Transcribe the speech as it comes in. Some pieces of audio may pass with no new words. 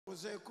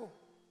Ozeko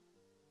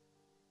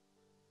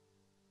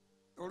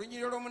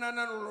olunyiriro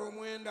lw'omunana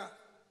n'olw'omwenda.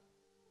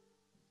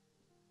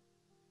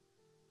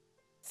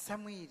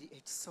 Samwiri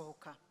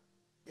ekisooka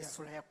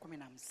essula ya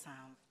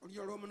 17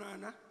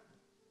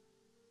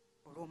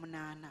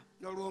 olw'omunana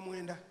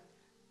n'olw'omwenda.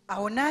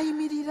 Awo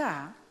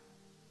n'ayimirira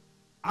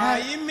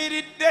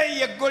ayimiridde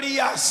ye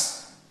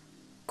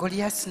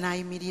Goliyasi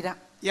n'ayimirira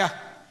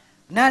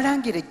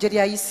n'alangira eggye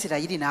lya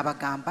Isirayiri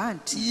n'abagamba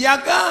nti,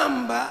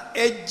 yagamba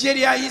eggye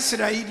lya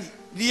Isirayiri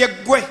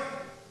lyeggwe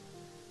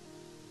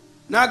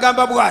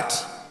n'agamba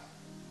bw'ati,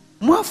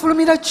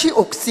 mwafulumira ki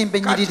okusimba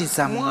ennyiriri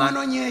zammwe?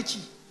 Mwanonye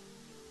ki?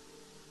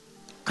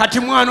 Kati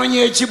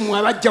mwanonye ki mmwe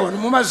abajja wano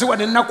mumaze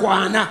wano ennaku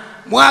 4?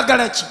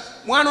 Mwagala ki?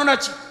 Mwanona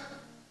ki?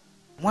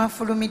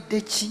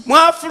 Mwafulumidde ki?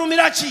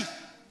 Mwafulumira ki?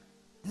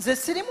 Nze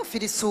siri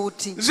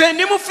Mufirisuuti. Nze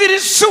ndi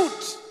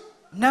Mufirisuuti.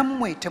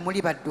 Nammwe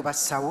temuli baddu ba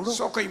Sawulo.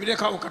 Sooka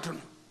ibirekawo katono.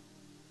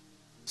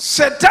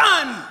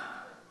 Setaani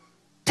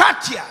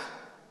tatya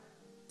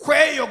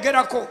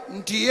kweyogerako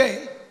nti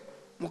ye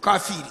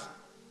mukafiiri.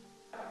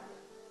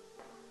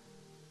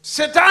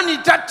 Setaani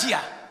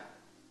tatya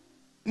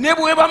ne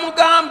bwe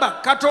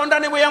bamugamba, Katonda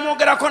ne bwe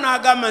yamwogerako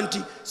n'agamba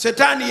nti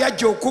Setaani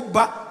yajja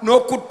okubba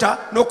n'okutta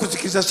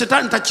n'okuzikiriza.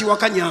 Setaani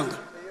takiwakanyanga.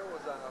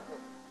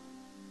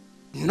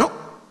 No.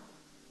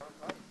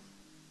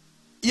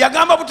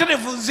 Yagamba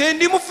buterevu, nze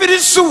ndi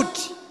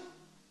Mufirisuuti,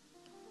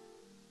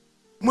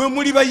 mwe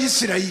muli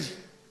Bayisirayiri.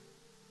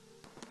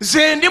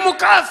 Nze ndi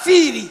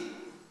mukafiiri,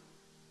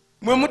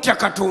 mwe mutya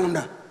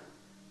Katonda.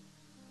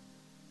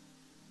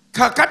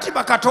 Kakati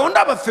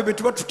bakatonda baffe be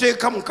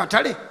tubatuteeka mu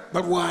katale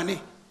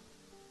balwane.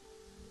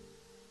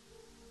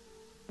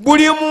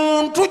 Buli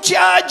muntu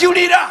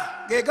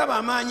kyajulira gegaba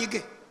amaanyi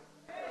ge.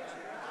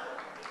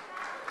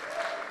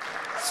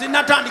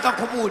 Sinatandika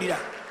kubuulira.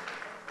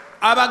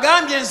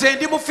 Abagambye nze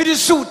ndi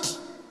Mufirisuuti,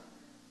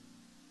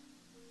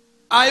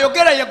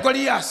 ayogera ye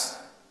Goliyasi,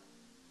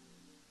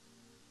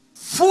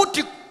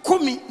 fuuti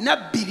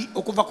 12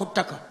 okuva ku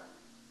ttaka.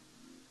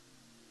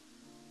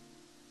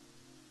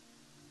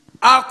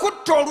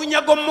 Akutta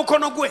olunyago mu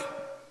mukono gwe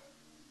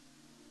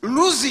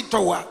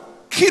luzito wa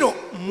kilo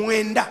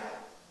 9.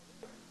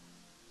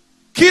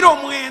 Kilo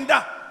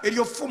 9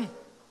 eryo ffumu.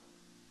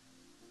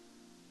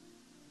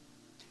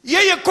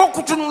 Ye yekka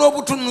okutunula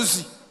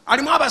obutunuzi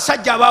alimu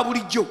abasajja aba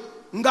bulijjo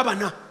nga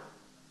 4.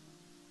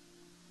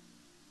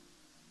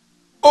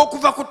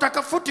 Okuva ku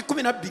ttaka fuuti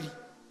 12.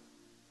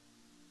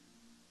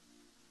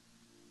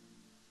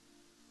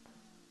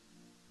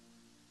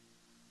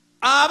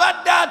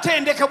 Abadde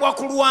atendekebwa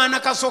kulwana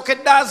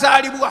kasookedde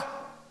azaalibwa.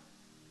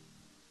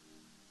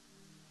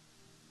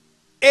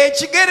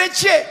 Ekigere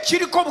kye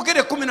kiriko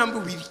obugere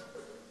 12.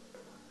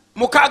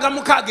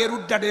 6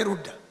 erudda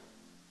n'erudda.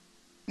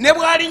 Ne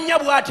bw'alinnya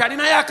bw'ati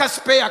alinayo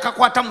akasipeeya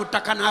akakwata mu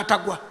ttaka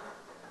n'atagwa.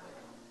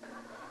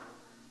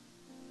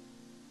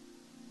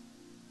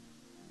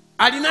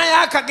 Alinayo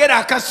akagera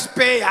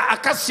akasipeeya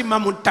akasima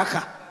mu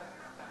ttaka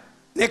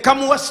ne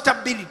kamuwa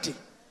stability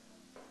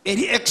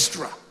eri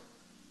extra.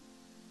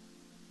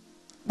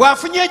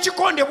 Bw'afunye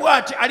ekikonde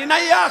bw'ati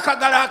alinayo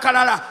akagala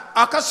akalala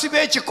akasiba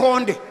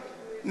ekikonde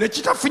ne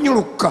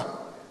kitafunyulukka.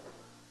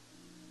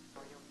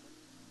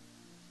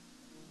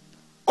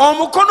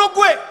 Omukono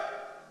gwe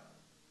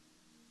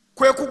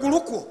kwe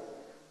kugulu kwo,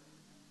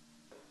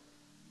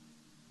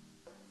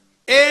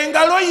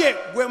 engalo ye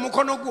gwe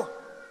mukono gwo.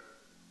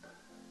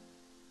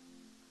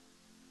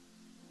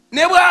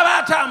 Ne bw'aba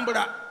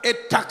atambula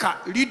ettaka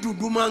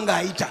liduduma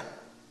ng'ayita.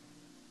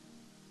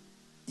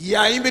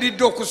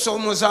 Yayimiridde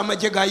okusoomooza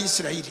amagye ga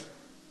Isirayiri.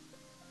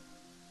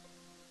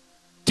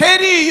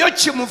 Teriiyo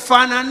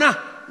kimufaanana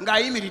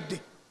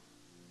ng'ayimiridde.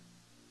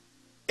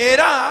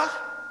 Era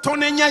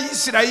tonenya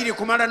Isirayiri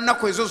kumala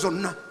nnaku ezo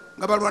zonna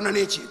nga balwana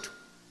n'ekintu.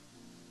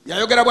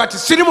 Yayogera bw'ati,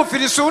 siri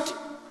Mufirisuuti,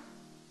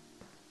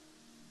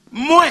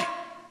 mmwe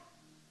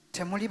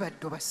temuli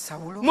baddu ba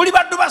Sawulo. Muli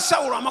baddu ba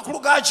Sawulo, amakulu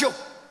gaakyo.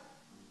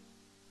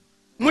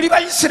 Muli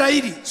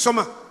Bayisirayiri.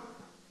 Soma.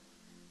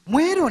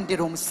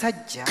 Mwerondera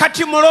omusajja.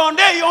 Kati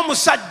mulondeeyo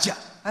omusajja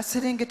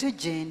aserengete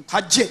gye ndi.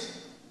 ajje.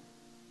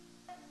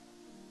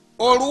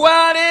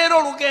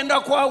 Olwaleero lugenda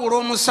kwawula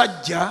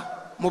omusajja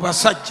mu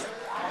basajja.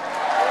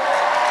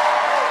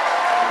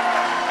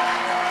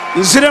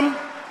 Nziremu.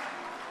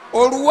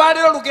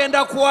 Olwaleero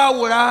lugenda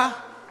kwawula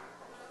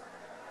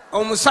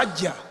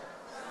omusajja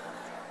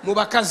mu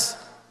bakazi.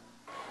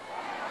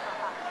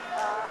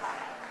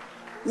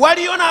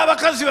 Waliyo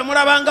n'abakazi be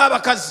mulabanga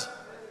abakazi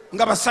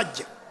nga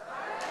basajja.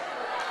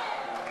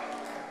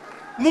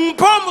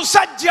 Mumpe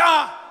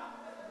omusajja.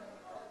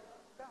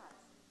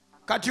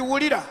 Kati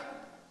wulira,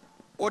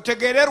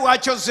 otegere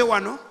lwaki ozze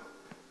wano,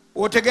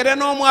 otegere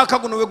n'omwaka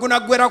guno we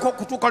gunaggwerako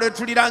okutuuka lwe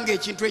tuliranga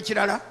ekintu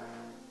ekirala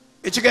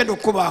ekigenda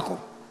okukubaako.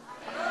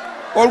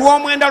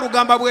 Olw'omwenda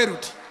lugamba bwe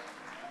ruti,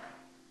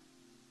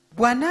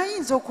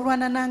 bw'anaayinza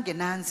okulwana nange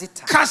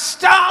n'anzita.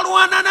 kasita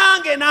alwana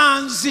nange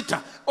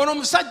n'anzita. Ono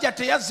omusajja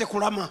teyazze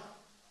kulama,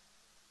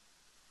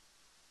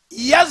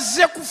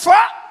 yazze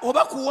kufa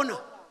oba kuwona.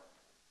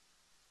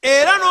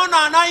 Era n'ono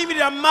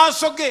anaayimirira mu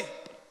maaso ge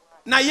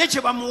naye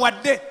kye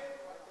bamuwadde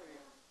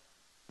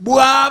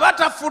bw'aba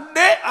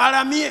tafudde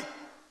alamye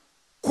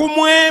ku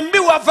mwembi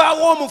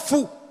wavaawo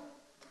omufu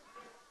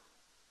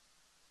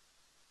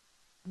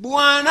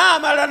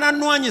bw'anaamala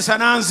nanwanyisa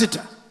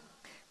nanzita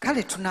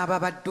kale tunaaba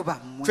baddu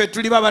bammwe ffe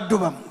tuli babaddu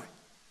bammwe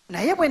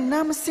naye bwe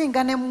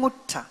nnaamusinga ne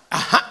mutta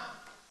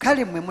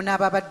kale mmwe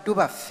munaaba baddu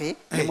baffe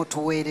ne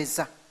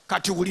mutuweereza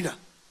kati wulira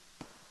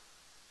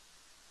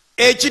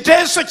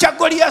ekiteeso kya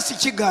Goliyaasi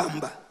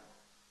kigamba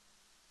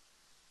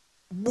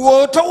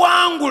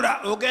bw'otowangula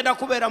ogenda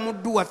kubeera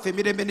muddu waffe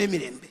emirembe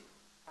n'emirembe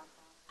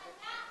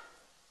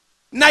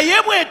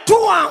naye bwe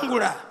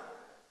tuwangula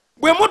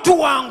bwe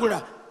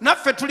mutuwangula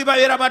naffe tuli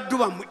babeera baddu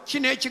bammwe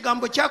kino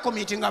ekigambo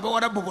kyakomiitinga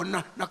abawarabu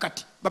bonna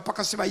nakati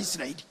bapakasi ba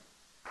Isirayiri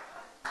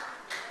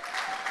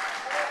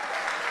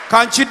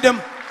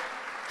kankiddemu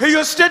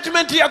eyo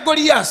statement ya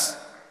Goliyaasi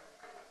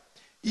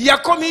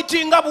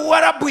yakomiitinga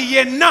buwarabu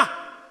yenna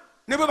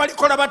ne bwe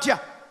balikola batya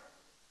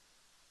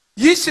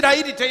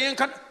Isirayiri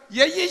teyenkana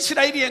ye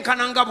Isirayiri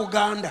yenkana nga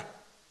Buganda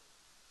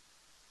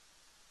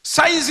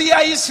saizi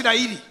ya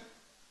Isirayiri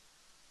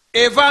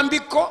eva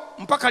Mbiko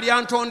mpaka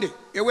Lyantonde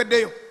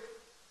eweddeyo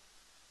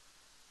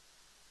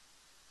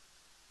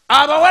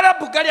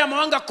abawarabu gali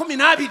amawanga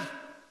 12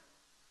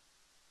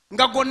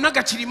 nga gonna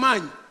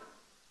gakirimaanyi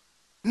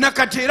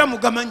nakati era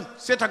mugamanyi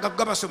seetaga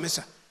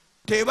gabasomesa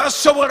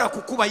tebasobola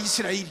kukuba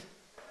Isirayiri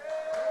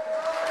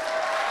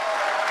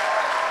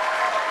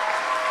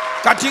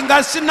kati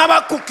nga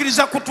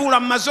sinnabakukkiriza kutuula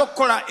mmaze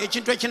okukola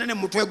ekintu ekinene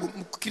mutwe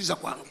mukukkiriza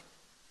kwange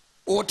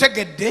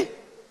otegedde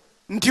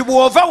nti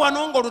bw'ova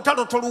wano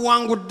ng'olutalo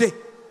toluwangudde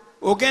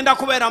ogenda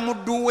kubeera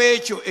muddu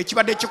w'ekyo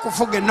ekibadde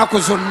kikufuga ennaku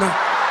zonna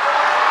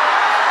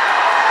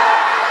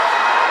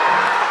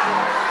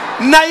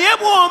naye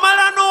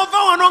bw'omala n'ova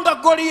wano nga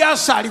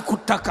Goliyaasi ali ku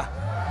ttaka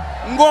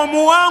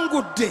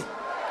ng'omuwangudde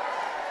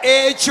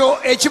ekyo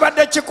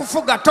ekibadde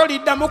kikufuga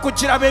toliddamu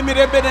kukiraba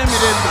emirembe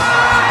n'emirembe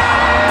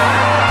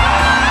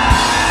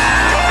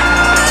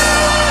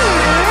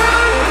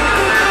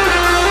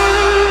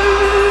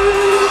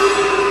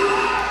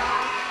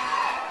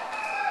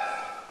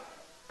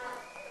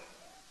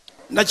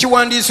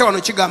nakiwandiise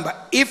wano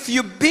kigamba if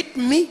you beat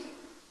me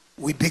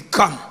we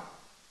become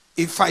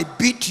if I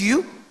beat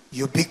you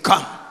you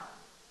become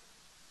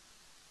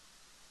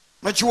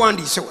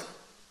nakiwandiise wano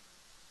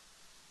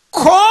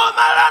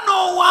komala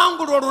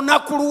n'owangula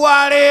olunaku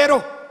lwa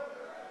leero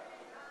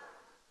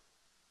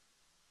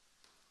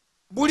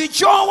buli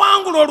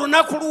kyowangula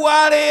olunaku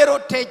lwa leero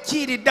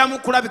tekiiriddamu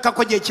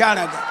kulabikako gye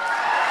kyalaga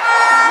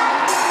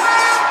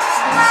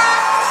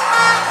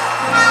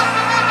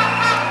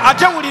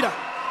ate wulira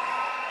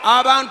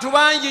abantu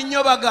bangi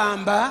nnyo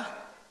bagamba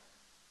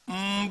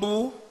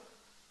mbu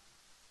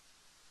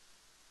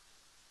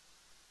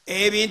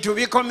ebintu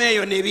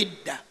bikomeeyo ne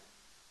bidda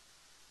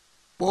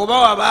bw'oba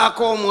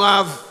wabaako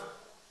omwavu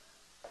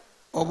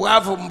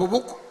obwavu mbu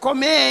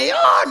bukomeeyo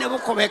ne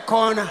bukoba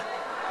ekkoona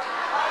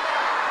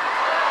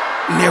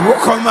ne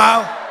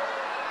bukomawo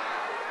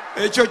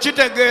ekyo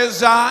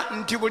kitegeeza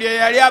nti buli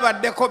eyali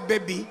abaddeko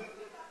bebi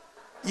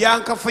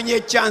yankafunye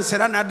echansi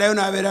era n'addayo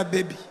n'abeera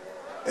bebi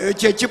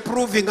ekyo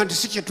ekiprovinga nti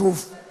si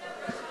kituufu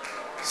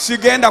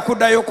sigenda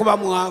kuddayo kuba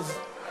mwavu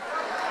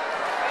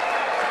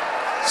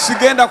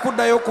sigenda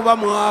kuddayo kuba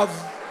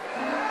mwavu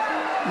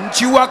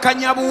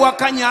nkiwakanya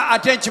buwakanya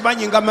ate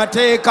nkimanyi nga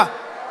mateeka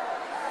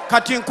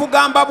kati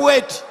nkugamba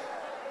bweti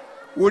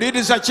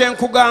wuliriza kye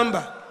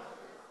nkugamba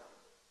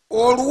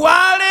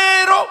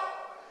olwaleero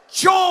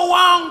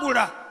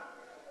kyowangula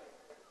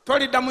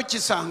toliddamu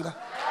kisanga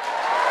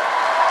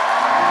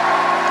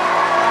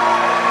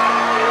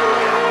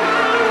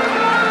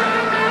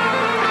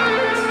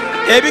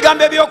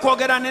ebigambo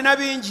ebyokwogera nena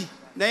bingi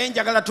naye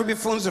njagala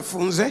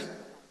tubifunzefunze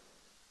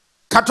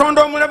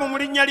Katonda omulamu mu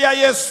linnya lya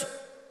Yesu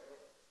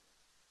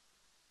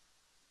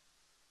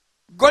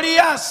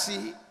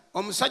Goliyaasi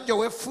omusajja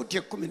w'effuuti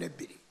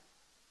 12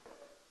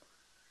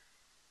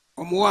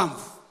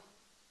 omuwanvu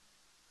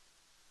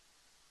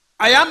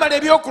ayambala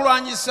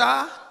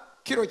ebyokulwanyisa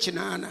kilo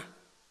 8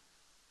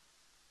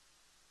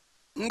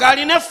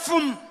 ng'alina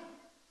effumu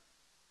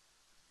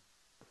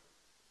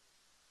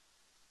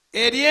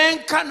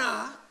eryenkana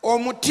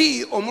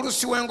omuti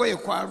omulusi w'engoye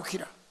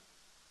kwalukira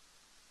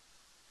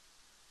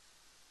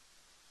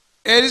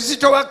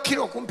erizito wa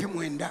kilo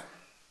 9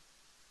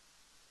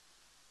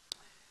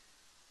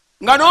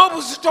 nga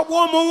n'obuzito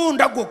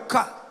bw'omuwunda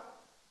gwokka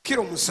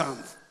kilo 7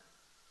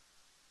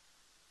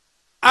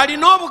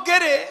 alina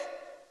obugere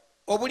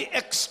obuli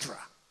extra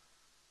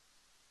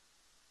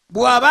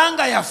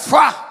bw'abanga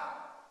yafa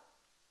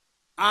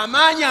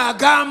amaanyi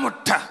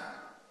agamutta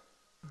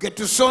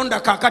getusonda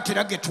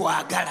kakatira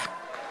getwagala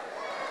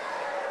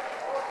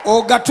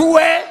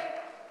ogatuwe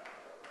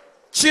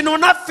kino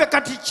naffe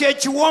kati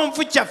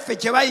kyekiwonvu kyaffe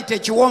kye bayita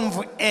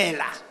ekiwonvu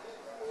era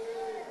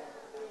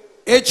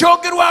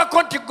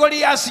ekyogerwako nti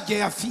Goliyaasi gye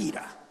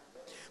yafiira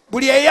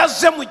buli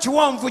eyazze mu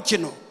kiwonvu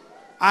kino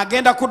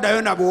agenda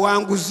kuddayo na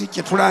buwanguzi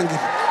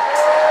kyetulangira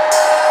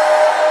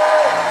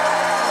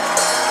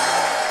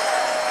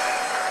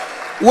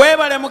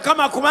Weebale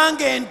Mukama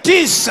kubanga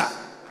entiisa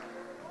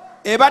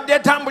ebadde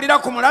etambulira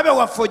ku mulabe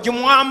waffe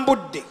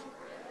ogimwambudde,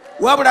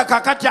 wabula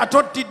kakati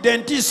atottidde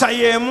entiisa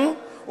y'emu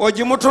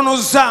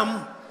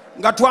ogimutunuzzaamu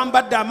nga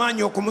twambadde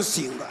amaanyi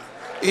okumusinga.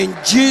 In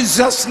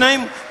Jesus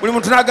name, buli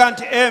muntu naga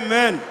nti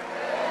amen.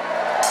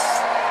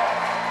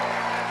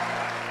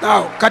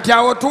 Now kati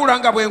awo tuula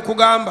nga bwe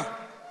nkugamba,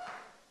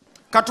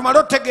 katumale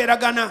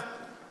otegeeragana.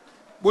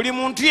 Buli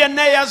muntu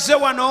yenna eyazze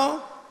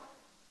wano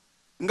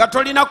nga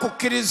tolina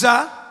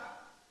kukkiriza,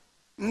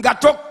 nga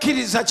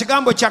tokkiriza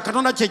kigambo kya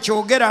Katonda kye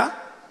kyogera,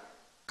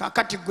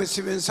 kakati gwe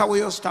siba ensawo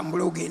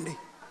y'ositambule ogende.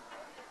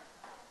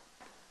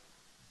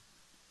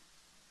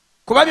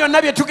 Kuba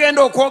byonna bye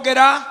tugenda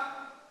okwogera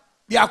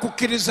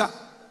byakukkiriza.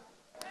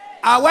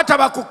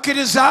 Awataba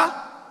kukkiriza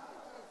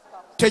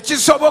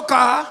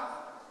tekisoboka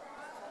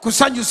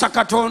kusanyusa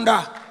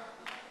Katonda.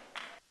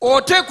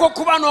 Oteekwa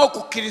okuba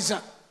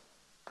n'okukkiriza.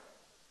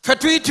 Ffe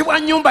tuyitibwa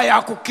nnyumba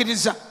ya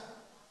kukkiriza.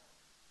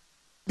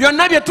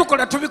 Byonna bye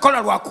tukola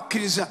tubikola lwa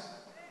kukkiriza.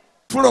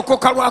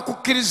 Tulokoka lwa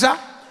kukkiriza,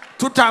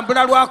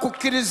 tutambula lwa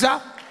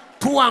kukkiriza,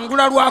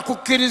 tuwangula lwa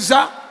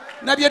kukkiriza,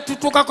 nabye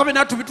tutuukako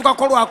byonna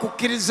tubitukako lwa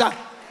kukkiriza.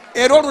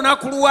 Era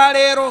olunaku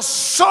lwaleero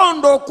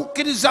sonda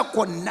okukkiriza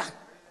kwonna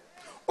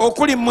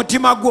okuli mu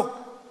mutima gwo.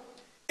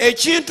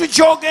 Ekintu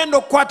ky'ogenda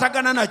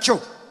okukwatagana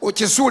nakyo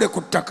okisuule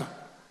ku ttaka,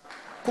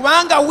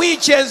 kubanga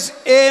wiiches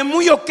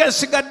emu yokka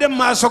esigadde mu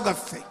maaso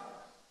gaffe.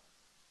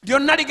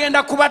 Lyonna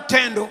ligenda kuba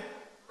ttendo,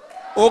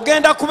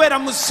 ogenda kubeera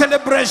mu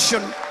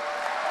celebration.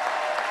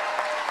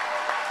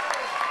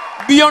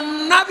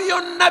 Byonna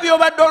byonna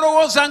by'obadde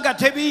olowooza nga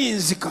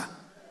tebiyinzika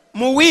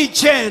mu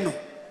wiiki eno,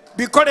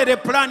 bikolere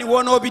pulaani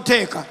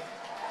w'onoobiteeka.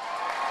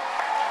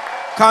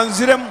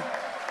 Kanziremu.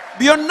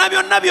 Byonna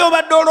byonna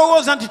by'obadde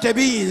olowooza nti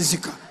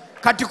tebiyinzika,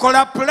 kati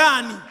kola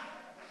pulaani.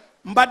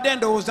 Mbadde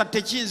ndowooza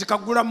tekiyinzika,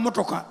 gula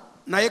mmotoka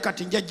naye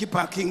kati nja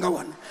gipaakinga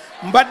wano.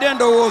 Mbadde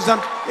ndowooza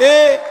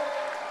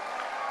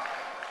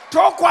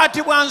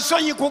tokwatibwa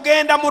nsonyi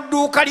kugenda mu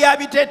dduuka lya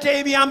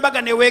biteeteeyi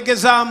byambaga ne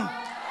weegezaamu.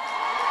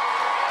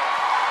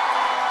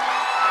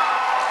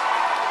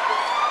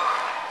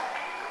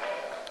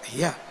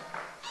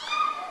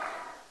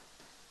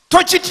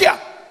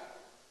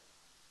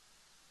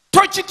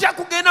 Tokitya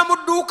kugenda mu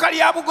dduuka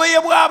lya bugoye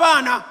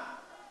bw'abaana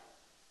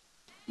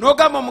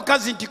n'ogamba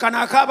omukazi nti kano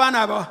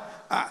ak'abaana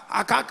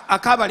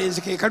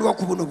ak'abalenzi ke kaliwa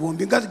ku buno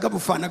bombi nga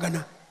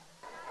gabufaanagana.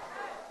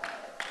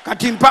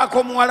 Kati mpaako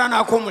omuwala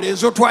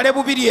n'ak'omulenzi otwale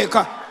bubiri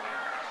eka.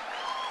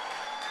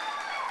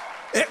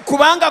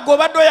 Kubanga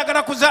g'obadde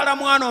oyagala kuzaala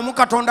mwana omu,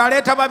 Katonda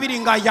aleeta babiri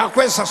nga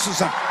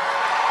yakwesasuza.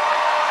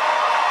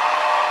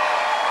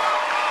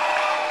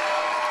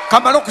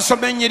 Kamala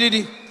okusoma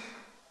ennyiriri.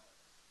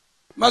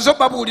 Maze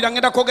obabuulira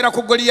ngenda kwogera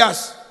ku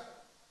Goliyaasi.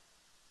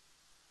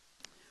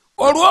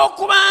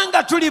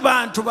 Olw'okubanga tuli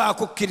bantu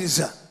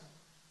bakukkiriza,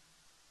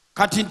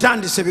 kati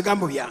ntandise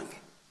ebigambo byange.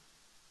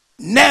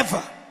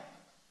 Never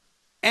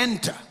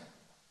enter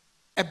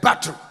a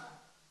battle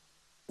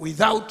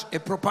without a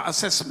proper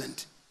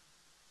assessment.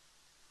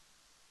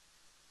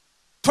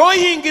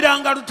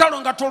 Toyingiranga lutalo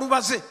nga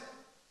tolubaze.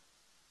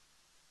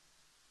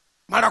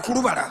 Mala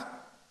kulubala,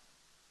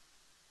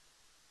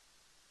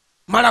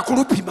 mala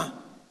kulupima.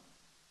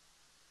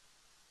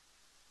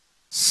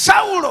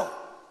 Sawulo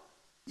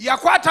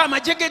yakwata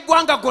amagye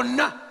g'eggwanga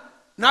gonna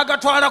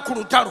n'agatwala ku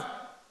lutalo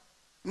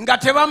nga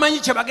tebamanyi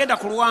kye bagenda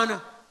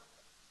kulwana.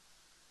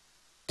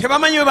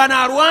 Tebamanyi bwe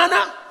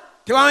banaalwana,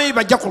 tebamanyi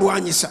bajja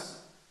kulwanyisa.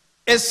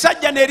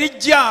 Essajja ne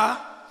lijja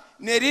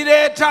ne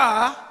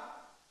lireeta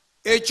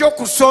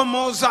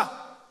ekyokusoomooza.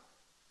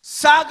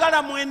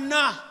 Saagala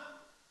mwenna,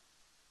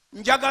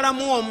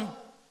 njagalamu omu.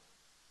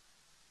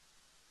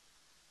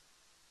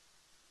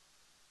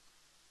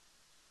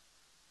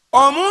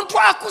 Omuntu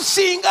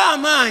akusinga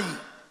amaanyi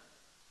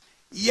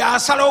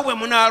yasalawo bwe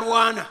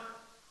munaalwana.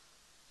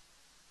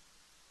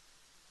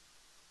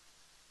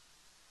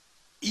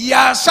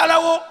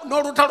 Yasalawo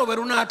n'olutalo bwe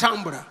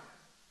lunaatambula.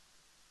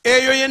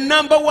 Eyo ye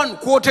number one,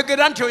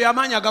 kwotegeera nti oyo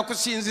amaanyi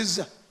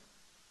agakusinzizza.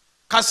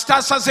 Kasita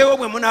asazeewo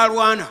bwe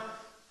munaalwana.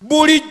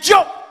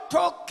 Bulijjo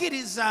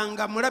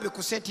tokkirizanga mulabe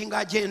kusetinga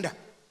agenda.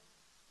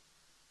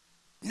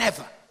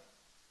 Never.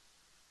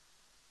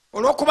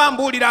 Olw'okuba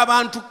mbuulira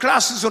abantu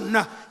klasi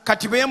zonna,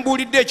 kati bwe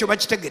mbuulidde ekyo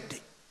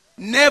bakitegedde.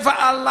 Never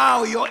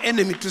allow your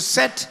enemy to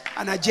set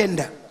an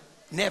agenda.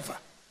 Never.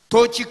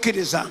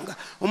 Tokikkirizanga.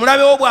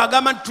 Omulabe wo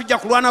bw'agamba nti tujja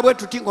kulwana bwe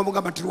tuti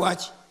ng'omugamba nti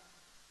lwaki?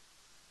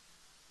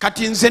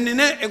 Kati nze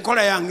nina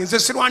enkola yange, nze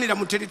sirwanira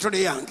mu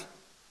teritole yange.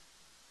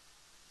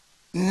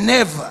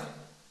 Never.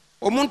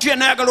 Omuntu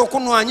yenna ayagala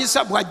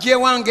okunwanyisa bw'ajja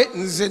ewange,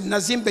 nze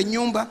nazimba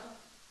ennyumba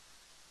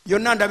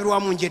yonna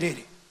ndabirwamu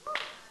njerere.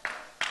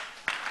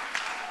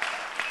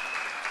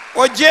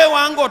 Ojja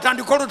ewange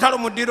otandika olutalo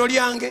mu ddiro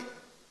lyange,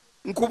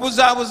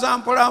 nkubuzaabuza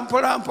mpola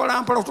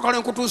okutuuka ne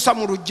nkutuusa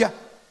mu luggya.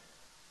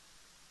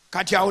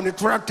 Kati awo ne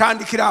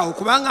tutandikira awo,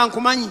 kubanga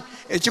nkumanyi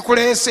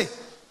ekikuleese.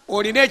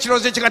 Olina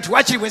ekirowoozo ekigati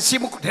wakiri bwe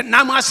siimu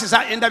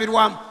namwasiza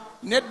endabirwamu.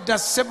 Nedda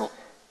ssebo,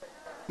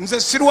 nze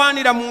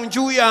sirwanira mu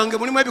nju yange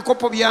mulimu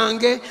ebikopo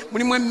byange,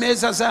 mulimu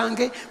emmeeza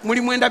zange,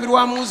 mulimu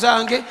endabirwamu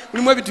zange,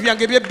 mulimu ebintu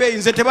byange ebyebbeeyi,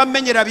 nze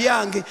tebamenyera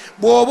byange.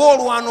 Bw'oba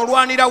olwana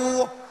olwanira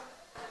wuwo.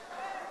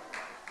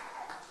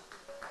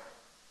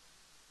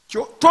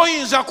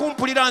 Toyinza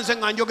kumpulira nze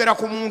nga njogera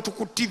ku muntu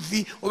ku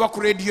TV oba ku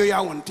rediyo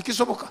yawano,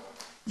 tikisoboka.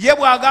 Ye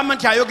bw'agamba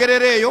nti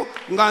ayogerera eyo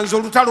nga nze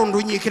olutalo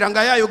ndunyiikira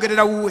nga ye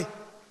ayogerera wuwe,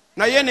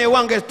 naye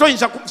newange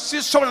toyinza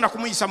sisobola na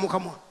kumuyisa mu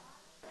kamwa.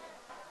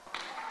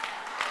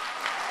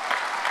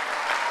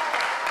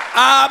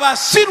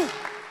 Abasiru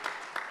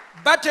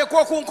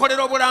bateekwa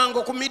okunkolera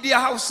obulango ku media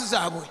house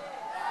zaabwe.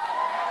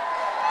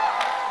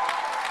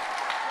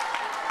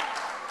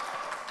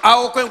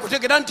 Awo kwe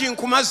nkutegera nti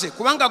nkumaze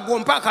kubanga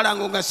gwompa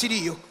akalango nga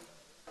siriyo.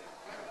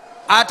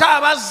 Ate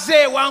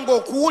abazze ewange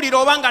okuwulira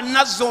oba nga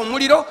nazza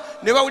omuliro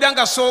ne bawulira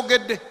nga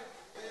soogedde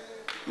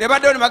ne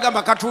baddeyo ne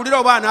bagamba katuwulire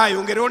oba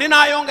anaayongera. Oli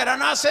naayongera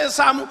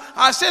n'aseesaamu,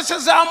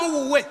 aseesezaamu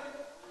wuwe.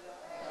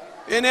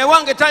 Eno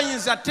ewange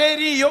tayinza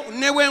teriiyo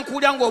ne bwe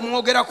nkuwulira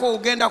ng'omwogerako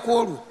ogenda ku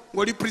olwo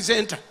ng'oli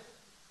purezenta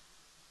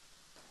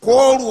ku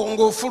olwo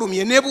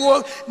ng'ofulumye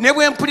ne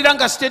bwe mpulira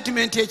nga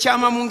statement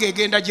ekyamamu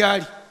ng'egenda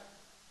gy'ali.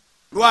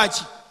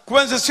 Lwaki?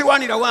 Kuba nze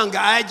sirwanira wange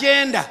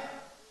agenda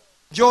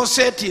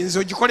gy'oseetinze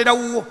ogikolera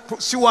wuwo,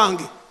 si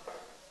wange.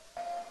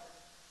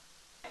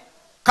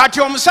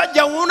 Kati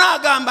omusajja wuno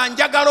agamba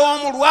njagala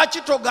omu,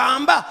 lwaki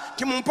togamba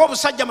ti mumpe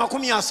obusajja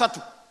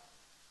 30?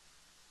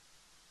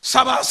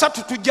 Saba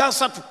 3 tujja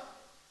 3.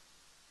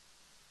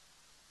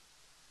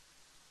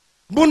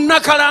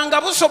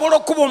 Bunnakalanga busobola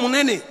okuba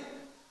omunene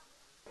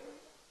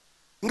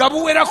nga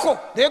buwerako,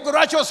 leego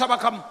lwaki osaba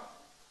kamu?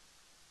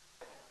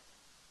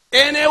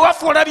 Eno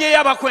ewaffe olabyeyo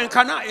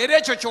abakwenkana era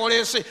ekyo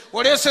kyoleese,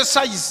 oleese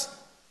sayizi.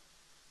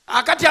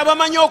 Akati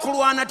abamanyi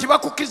okulwana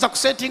tibakukkiriza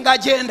kusetinga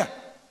agenda.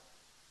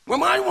 Mwe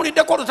mwali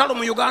muliddeko olutalo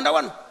mu Uganda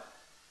wano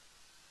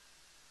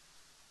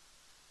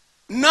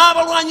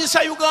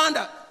n'abalwanyisa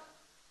Uganda.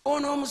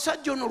 Ono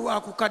omusajja ono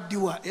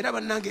lwakukaddiwa era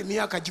bannange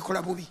emyaka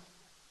gikola bubi.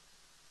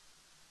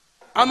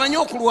 Amanyi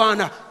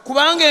okulwana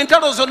kubanga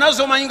entalo zonna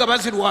zomanyi nga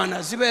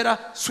bazirwana zibeera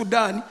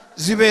Sudan,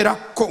 zibeera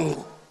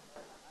Congo,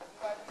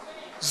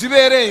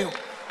 zibeera eyo.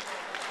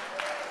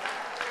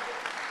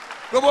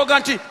 Lwoboga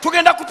nti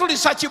tugenda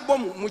kutulisa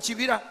kibbomu mu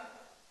kibira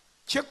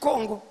ky'e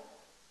Congo,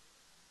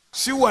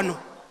 si wano.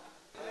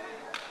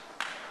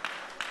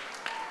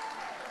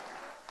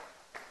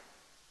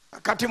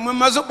 Kati mwe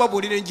maze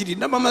okubabuulira enjiri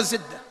nabamaze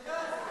dda.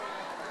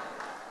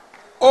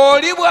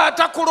 Oli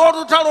bw'atakula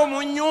olutalo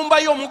mu nnyumba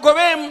yo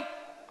mugobeemu.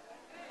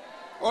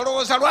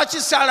 Olowooza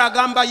lwaki Saala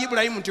agamba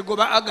Ibulayimu nti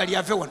goba Agali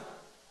ave wano?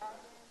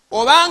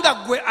 Obanga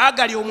gwe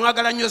Agali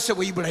omwagala nnyo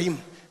ssebo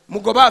Ibulayimu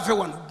mugoba ave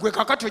wano, gwe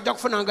kakati ojja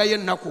kufunangayo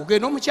ennaku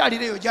ogenda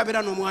omukyalira eyo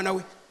gy'abeera n'omwana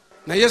we,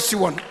 naye si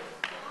wano.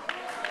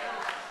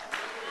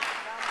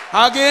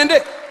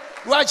 Agende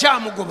lwaki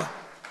amugoba?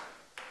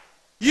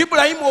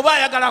 Ibulayimu oba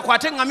ayagala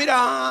akwate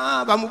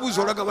eŋŋamira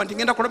bamubuuza olagaba nti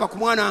ngenda kulaba ku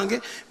mwana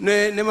wange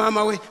ne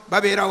maama we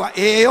babeerawa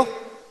eyo,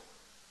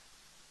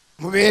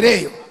 mubeere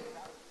eyo.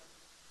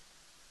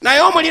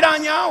 Naye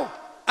omuliraanyaawo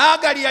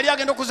Agali yali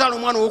agenda okuzaala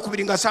omwana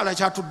owokubiri nga Saala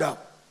kyatudde awo.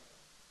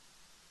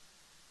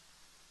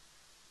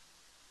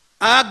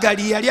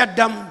 Agali yali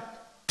addamu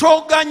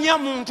toganya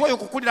muntu oyo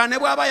kukulira ne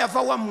bw'aba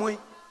yava wammwe.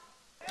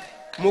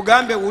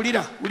 Mugambe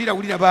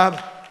wulira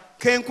baaba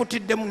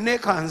kenkutiddemu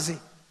neekanze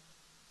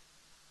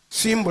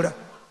simbula.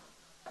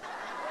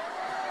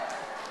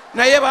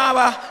 Naye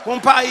baaba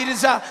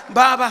ompaayiriza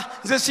baaba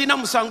nze siina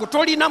musango.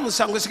 Tolina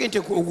musango esigente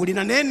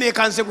owulira naye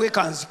neekanze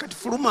bwekanzi. Kati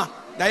fuluma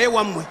naye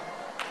wammwe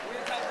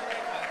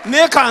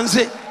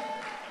neekanze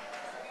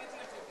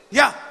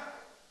ya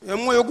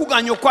omwoyo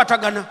guganya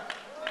okukwatagana.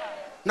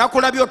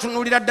 Nakulabye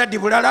otunuulira ddaddi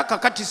bulala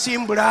kakati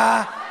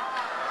simbula.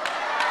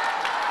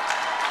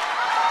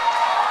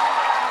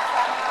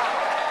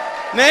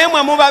 Naye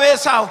mwe muba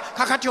beesaawo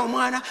kakati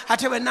omwana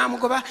ate bwe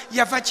naamugoba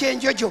yava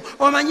kyenjojo.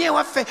 Omanye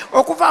ewaffe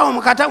okuvaawo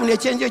mu katawuni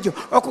ekyenjojo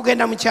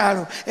okugenda mu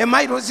kyalo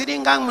emayiro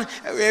ziringa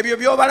ebyo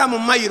by'obala mu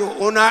mayiro,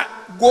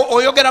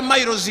 oyogera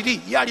mayiro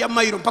ziri yalya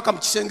mayiro mpaka mu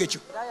kisenge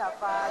kyo.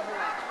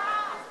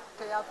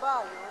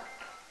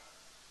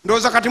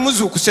 Ndowooza kati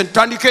muzuukuse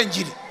tutandike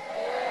enjiri.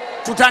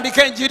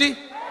 Tutandike enjiri.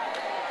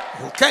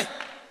 Okay.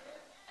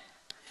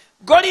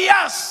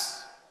 Goliath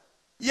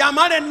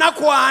yamala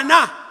ennaku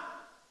 4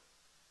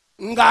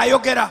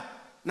 ng'ayogera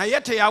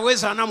naye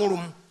teyaweza na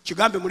mulumu.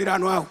 Kigambe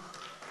muliraanwa awo.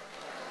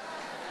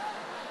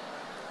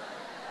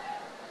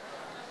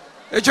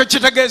 Ekyo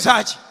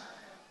kitegeeza ki?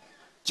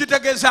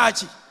 Kitegeeza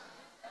ki?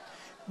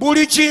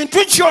 Buli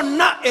kintu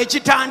kyonna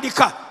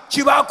ekitandika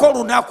kibaako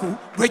olunaku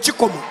lwe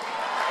kikoma.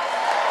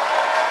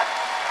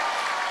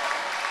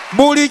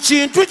 Buli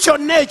kintu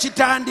kyonna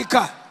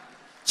ekitandika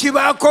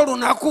kibaako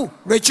olunaku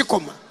lwe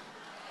kikoma.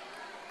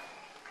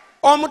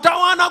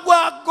 Omutawaana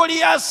gwa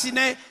Goliath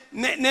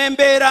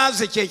n'embeera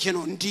ze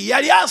kyekino nti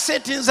yali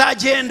aseetinze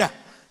agenda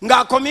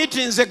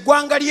ng'akomitinze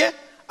eggwanga lye,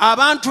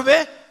 abantu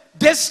be,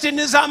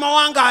 desitini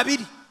z'amawanga 2.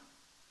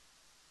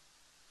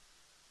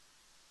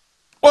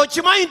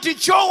 Okimanyi nti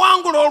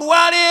kyowangula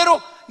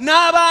olwaleero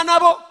n'abaana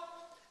bo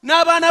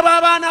n'abaana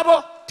b'abaana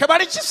bo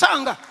tebali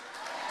kisanga.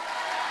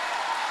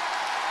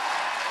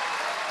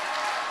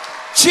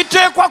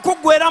 Kiteekwa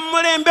kuggwera mu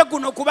mulembe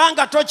guno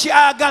kubanga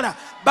tokyagala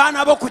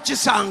baana bo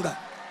kukisanga.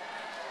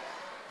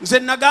 Nze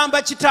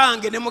nagamba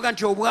kitange ne muga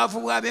nti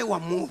obwavu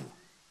bwabeewamu obwo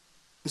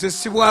nze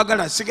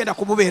sibwagala, sigenda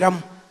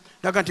kububeeramu.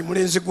 Naga nti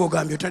mulenzi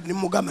gwogambye otadde ne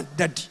mugamba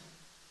daddi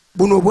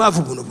buno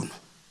obwavu buno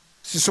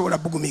sisobola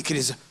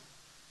bugumiikiriza,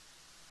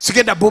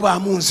 sigenda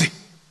bubaamu nze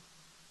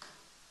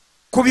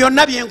ku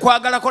byonna bye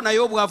nkwagalako, naye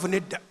obwavu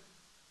nedda.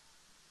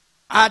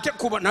 Ate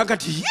kuba naga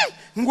nti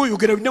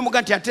ng'oyogera ne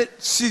muga nti ate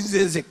si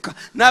nze nzekka,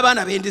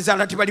 n'abaana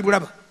bendizaala tibali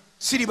bulaba,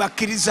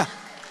 siribakkiriza.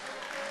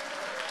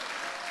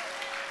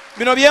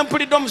 Bino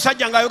byempulidde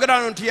omusajja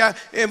ng'ayogera nti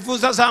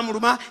envuuza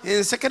zamuluma,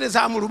 ensekere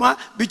zamuluma,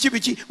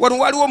 biki. Wano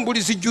waliwo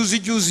omubulizi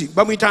juzi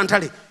bamuyita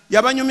Ntale,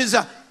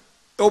 yabanyumiza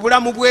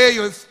obulamu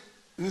bweyo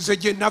nze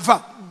gye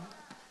nava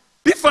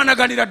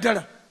bifaanaganira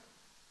ddala.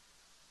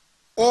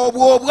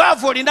 Obwo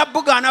obwavu olina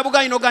bugaana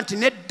buganyinoga nti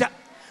nedda,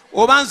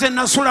 oba nze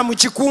nasula mu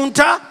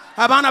kikunta,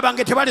 abaana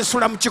bange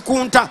tebalisula mu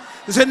kikunta.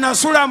 Nze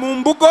nasula mu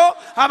mbugo,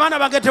 abaana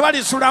bange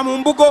tebalisula mu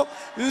mbugo.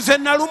 Nze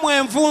nalumwa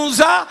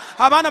envunza,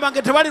 abaana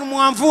bange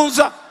tebalumwa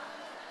nvunza.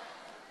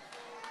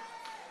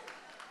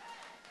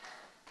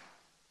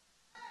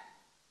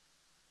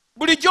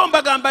 Bulijjo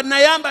mbagamba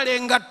nayambala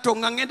engatto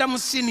nga ngenda mu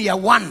senior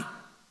 1.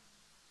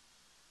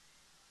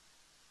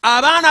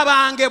 Abaana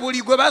bange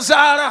buli gwe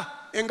bazaala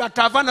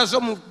engatto ava nazo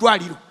mu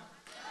ddwaliro.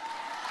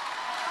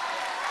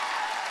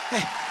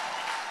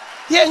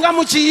 Ye nga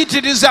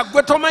mukiyitiriza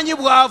gwe tomanyi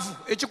bwavu,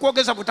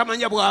 ekikwogeza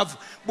butamanya bwavu.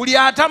 Buli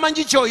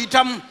atamanyi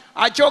kyoyitamu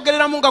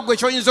akyogereramu nga gwe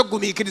kyoyinza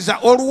okugumiikiriza.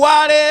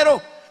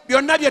 Olwaleero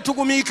byonna bye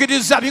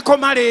tugumiikiriza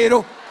bikoma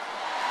leero.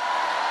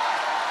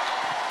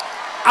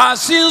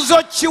 Asinza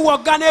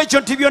okiwaga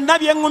n'ekyo nti byonna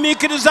bye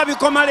ngumiikiriza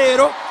bikoma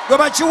leero, gwe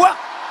bakiwa.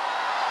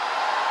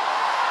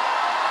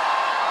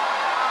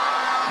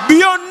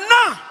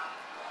 Byonna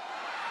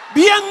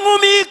bye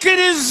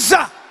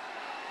ngumiikiriza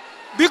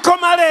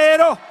bikoma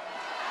leero.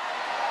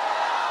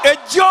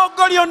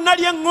 Ejjoogo lyonna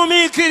lye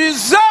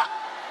ngumiikiriza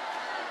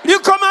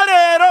likoma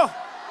leero.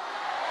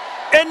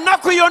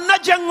 Ennaku yonna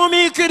gye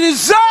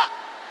ngumiikiriza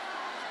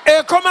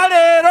ekoma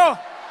leero.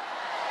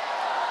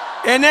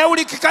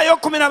 Eneewulikikayo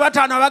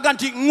 15 abaga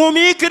nti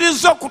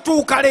ngumiikiriza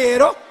okutuuka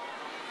leero,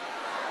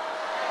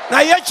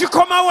 naye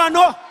kikoma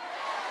wano.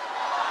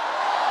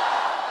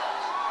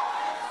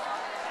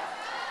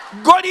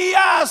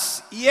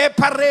 Goliath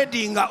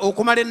yeepareedinga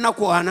okumala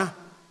ennaku 4.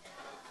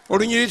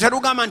 Olunyiri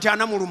terugamba nti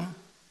 40.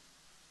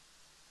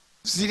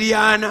 Ziri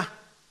 4.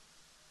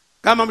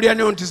 Gamba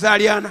mulyaneo nti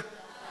zalyana.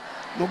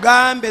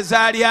 Mugambe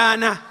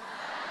zalyana.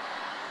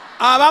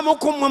 Abamu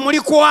ku mmwe muli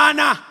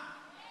 4.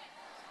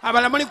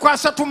 Abalala muli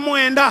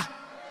 39,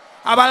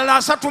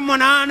 abalala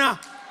 38.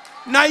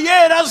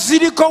 Naye era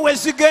ziriko we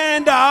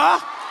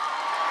zigenda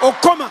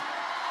okoma.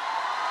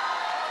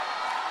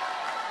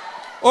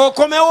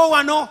 Okomewo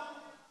wano.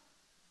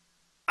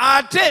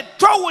 Ate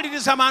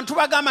towuliriza abantu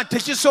bagamba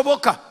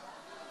tekisoboka.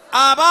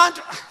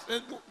 Abantu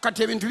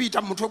kati ebintu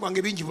biyita mu mutwe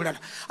gwange bingi bulala.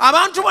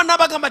 Abantu bonna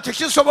bagamba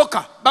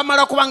tekisoboka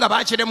bamala kubanga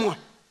bakiremwa.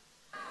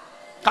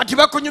 Kati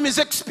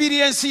bakunyumiza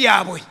experience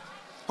yaabwe.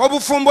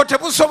 Obufumbo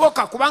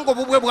tebusoboka kubanga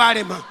obubwe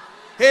bwalema.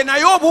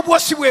 Naye obubwo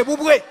si bwe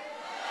bubwe.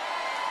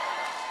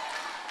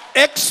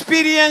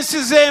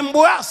 Experience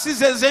z'embwa si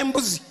ze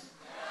z'embuzi.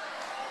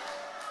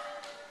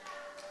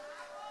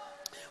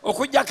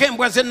 Okujjako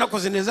embwa z'ennaku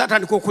zino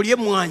ezatandika okulya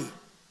emmwanyi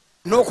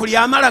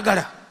n'okulya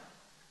amalagala.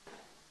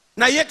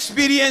 Naye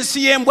experience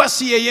y'embwa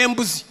si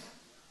y'embuzi.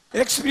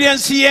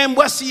 Experience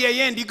y'embwa si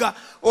y'endiga.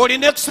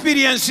 Olina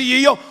experience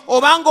yiyo.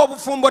 Obanga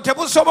obufumbo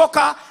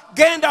tebusoboka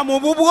genda mu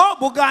bubwo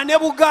bugaane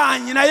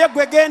bugaanyi, naye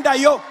gwe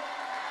gendayo.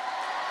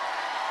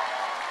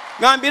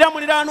 Gambira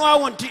muliraanwa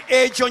wo nti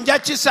ekyo nja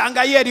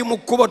kisangayo eri mu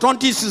kkubo,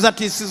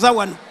 tontiisiza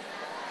wano.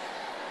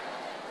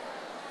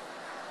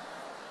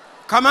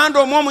 Kamanda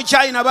omwo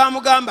omukyayina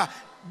baamugamba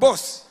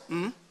boss,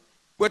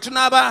 bwe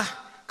tunaaba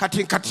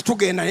kati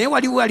tugenda naye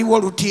waliwo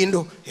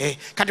olutindo.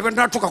 Kati bwe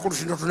tunatuuka ku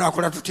lutindo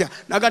tunaakola tutya?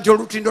 Naga nti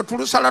olutindo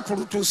tulusala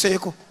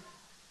tulutuuseeko.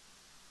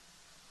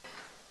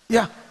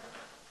 Yeah.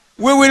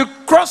 We will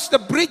cross the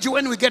bridge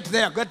when we get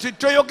there.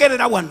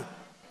 Toyogerera wano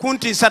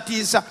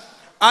kuntiisatiisa.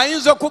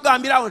 Ayinza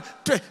okugambira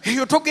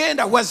eyo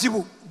togenda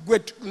wazibu.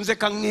 Gwe nze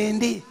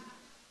kaŋŋende.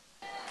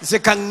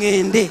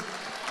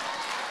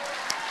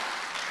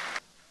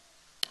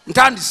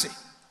 Ntandise.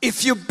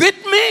 If you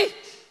beat me,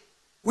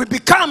 we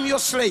become your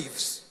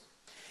slaves.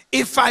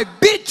 If I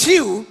beat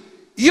you,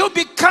 you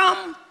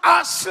become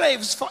our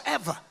slaves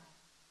forever.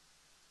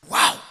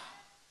 Wow.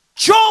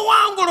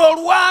 Kyowangula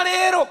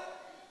olwaleero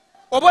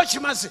oba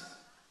kimaze.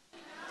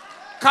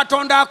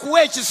 Katonda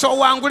akuwa ekiso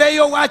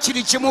wanguleyo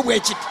waakiri kimu bwe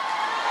kiti.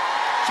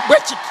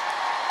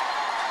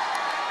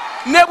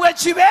 Ne bwe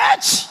kiba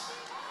eki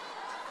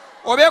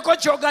obeeko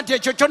kyoga nti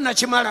ekyo kyonna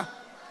kimala.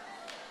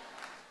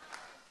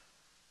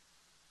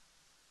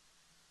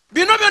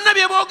 Bino byonna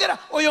bye boogera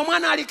oyo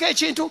omwana aliko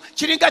ekintu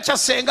kiringa kya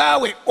ssenga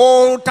we,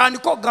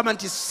 otandika okugamba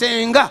nti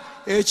ssenga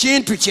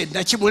ekintu kye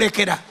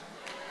nakimulekera.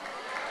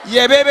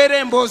 Yebeebera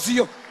emboozi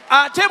yo.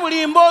 ate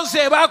buli mboozi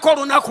ebaako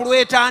olunaku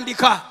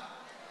lwetandika.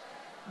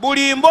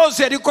 Buli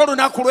mboozi eriko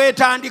olunaku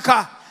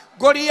lwetandika.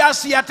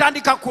 Goliyasi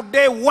yatandika ku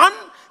day 1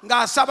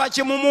 ng'asaba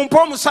kimu, mumpe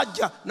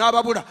omusajja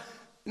n'ababula.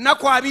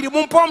 Nnaku 2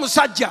 mumpe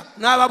omusajja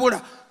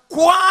n'ababula.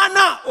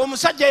 Kwana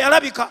omusajja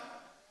yalabika.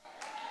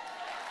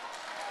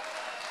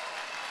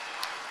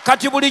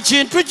 Kati buli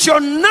kintu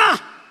kyonna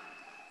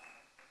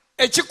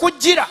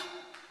ekikujjira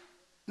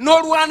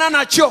n'olwana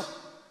nakyo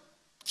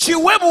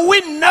kiwe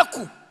buwi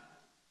nnaku.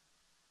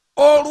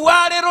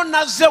 Olwaleero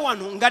nazze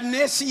wano nga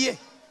neesiye.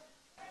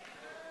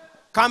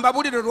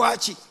 Kambabulire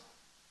lwaki.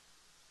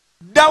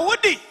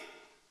 Dawudi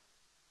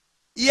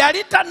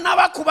yali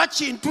tannaba kuba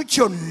kintu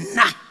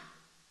kyonna.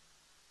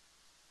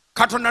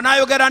 Katonda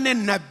n'ayogera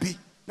n'ennabbi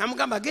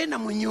n'amugamba genda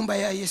mu nnyumba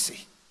ya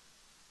Yese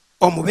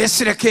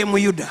omubeesereko mu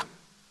Yuda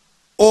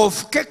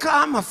ofukeko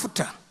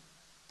amafuta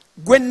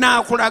gwe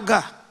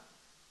nnaakulaga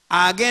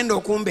agenda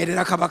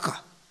okumbeerera kabaka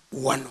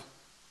wano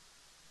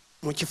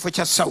mu kifo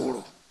kya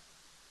Sawulo.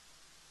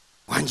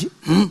 Wangi?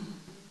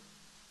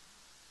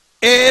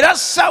 Era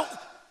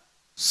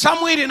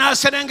Samwiri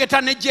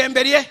n'aserengeta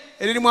n'ejjembe lye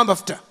eririmu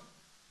amafuta.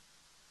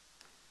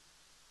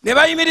 Ne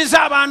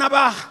bayimiriza abaana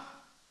ba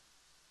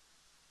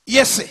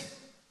Yese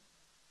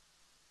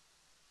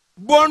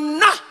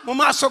bonna mu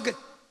maaso ge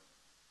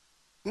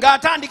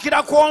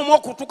ng'atandikira ku omu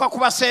okutuuka ku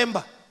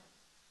basemba.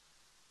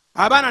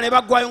 Abaana ne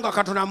baggwayo nga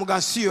Katonda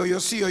amuga si oyo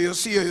si oyo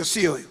si oyo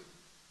si oyo.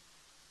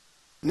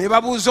 Ne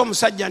babuuza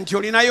omusajja nti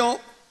olinayo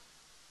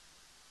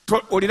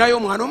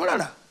omwana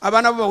omulala?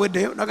 Abaana bo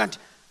baweddeyo? Naga nti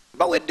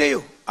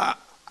baweddeyo.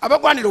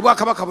 Abagwanira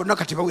obwakabaka bonna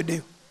kati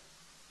baweddeyo.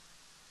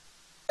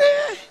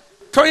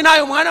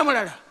 Tolinayo omwana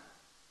mulala?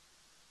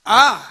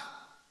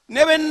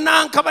 Ne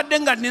bennankabadde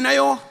nga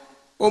ninayo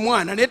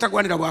omwana naye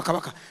tagwanira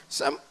bwakabaka.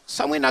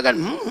 Samwiri naga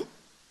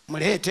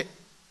muleete.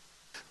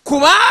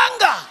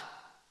 Kubanga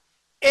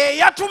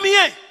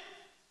eyatumye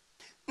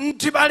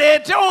nti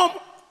baleete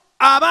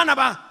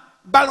abaana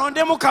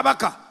balondemu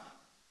kabaka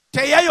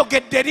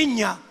teyayogedde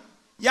linnya,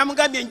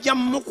 yamugambye nja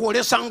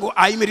mukwolesa ngo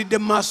ayimiridde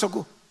mu maaso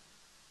go.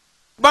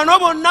 Bano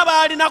bonna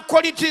baalina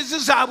qualities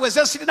zaabwe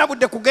ze sirina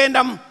budde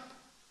kugendamu.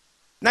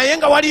 Naye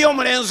nga waliyo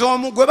omulenzi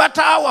omu gwe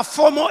bataawa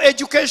formal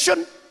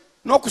education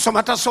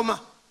n'okusoma tasoma.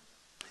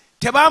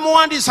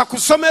 Tebaamuwandiisa ku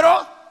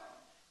ssomero,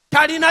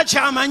 talina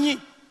kyamanyi.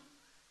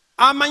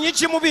 Amanyi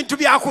kimu bintu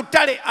bya ku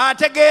ttale,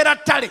 ategeera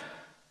ttale.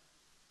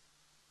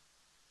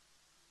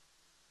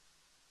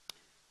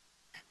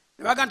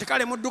 Ne baga nti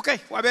kale mudduke,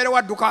 wabeere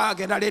wadduka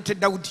agenda aleete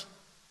Dawudi.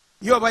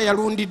 Ye oba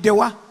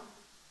yalundiddewa?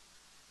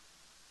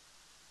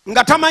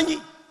 Nga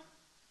tamanyi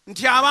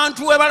nti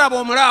abantu we balaba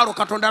omulaalo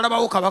Katonda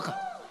alabawo kabaka.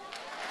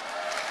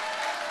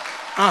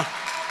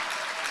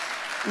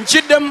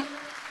 Nkiddemu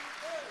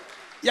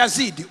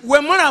Yazidi, we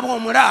mulaba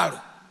omulaalo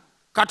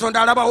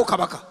Katonda alabawo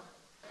kabaka.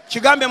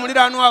 Kigambe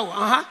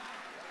muliraanwawo.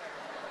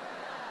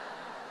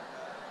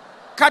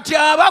 Kati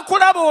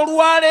abakulaba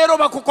olwaleero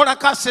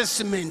bakukolako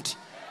assessment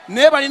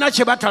naye balina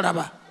kye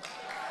batalaba.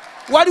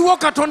 Waliwo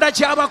Katonda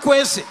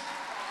kyabakwese.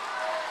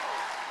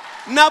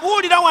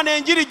 Nabuulira wano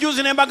enjiri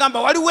juzi ne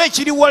mbagamba waliwo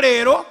ekiriwo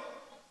leero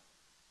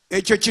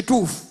ekyo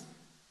kituufu.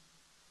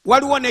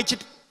 Waliwo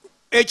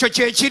ekyo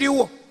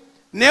kyekiriwo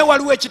naye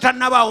waliwo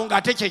ekitannabaawo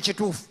ng'ate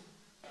kyekituufu.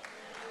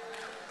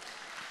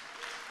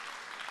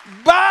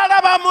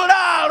 Baalaba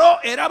mulaalo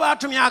era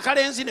baatumya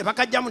akalenzi ne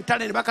bakajja mu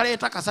ttale ne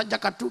bakaleeta kasajja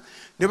kattu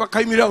ne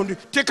bakayimirawo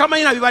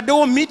tekamanyi na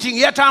bibaddewo meeting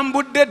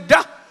yatambudde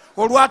dda.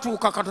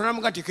 Olwatuuka Katonda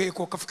mugati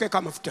keeko kafukeeko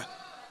amafuta.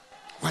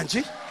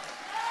 Wangi?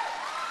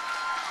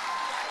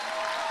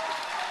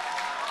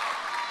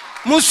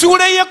 Mu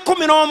ssuula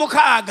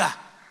ye-16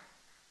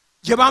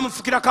 gye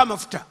baamufukirako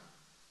amafuta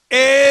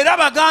era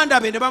baganda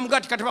be ne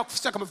bamugati kati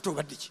bakufusako amafuta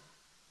obadde ki?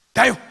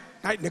 Ddayo.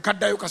 Ne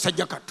kaddayo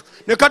kasajja kattu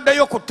ne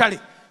kaddayo ku ttale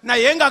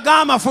naye nga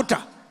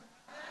g'amafuta.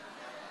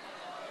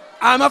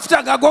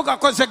 Amafuta gago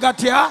gakoze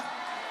gatya?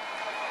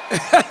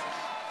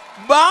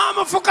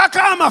 Baamufukako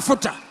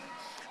amafuta.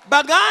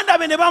 Baganda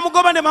be ne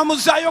bamugoba ne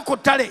bamuzaayo ku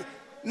ttale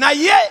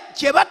naye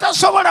kye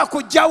batasobola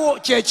kugjawo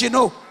kye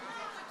kino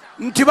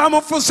nti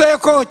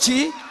bamufuseeko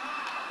ki?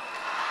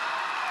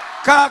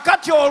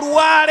 Kaakati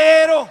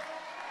olwaleero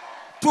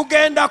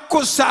tugenda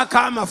kukussaako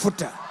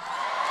amafuta.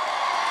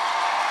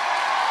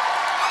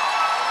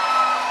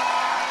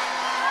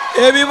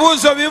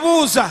 Ebibuuzo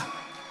bibuuza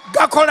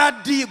gakola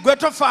ddi gwe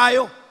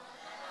tofaayo?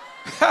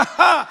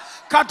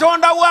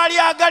 Katonda waali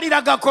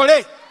agalira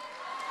gakole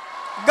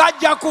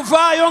gajja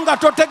kuvaayo nga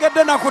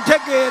totegedde na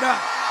kutegeera.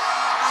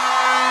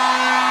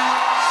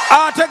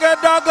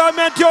 Ategedde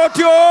agambe nti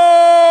otyo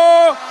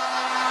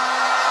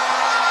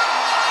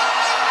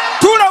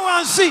tuula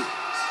wansi.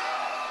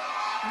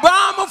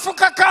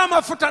 Baamufukako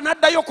amafuta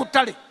n'addayo ku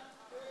ttale.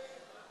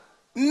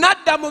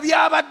 N'adda mu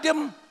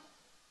byabaddemu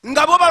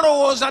nga bo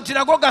balowooza nti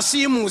nago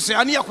gasiimuuse.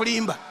 Ani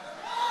yakulimba?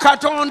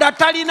 Katonda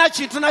talina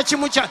kintu na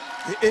kimu kya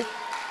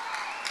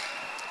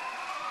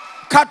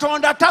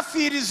Katonda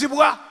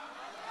tafiirizibwa,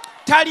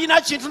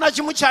 talina kintu na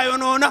kimu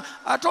kyayonoona.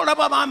 Ate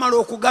olaba baamala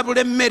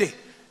okugabula emmere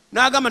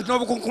n'agamba nti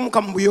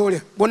n'obukunkumuka mu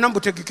buyoole bwonna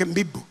mbutegeke mu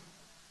bibbo.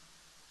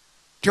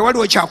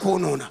 tewaliwo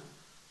kyakwonoona.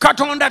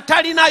 Katonda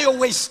talinayo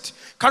waste,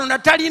 Katonda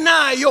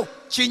talinayo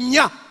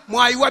kinya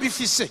mwayiwa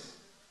bifise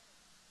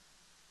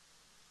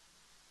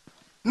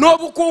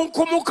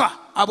n'obukunkumuka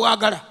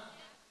abwagala.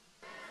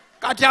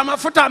 Kati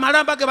amafuta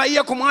amalamba ge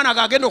bayiye ku mwana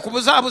gagenda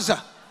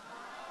okubuzaabuza,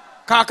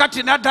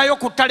 kaakati n'addayo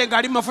ku ttale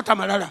ng'ali mu mafuta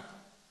malala.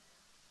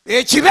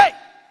 Ekibe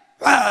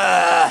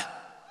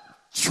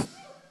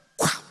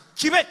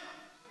kibe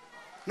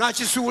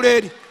n'akisuula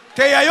eri.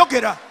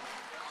 Teyayogera,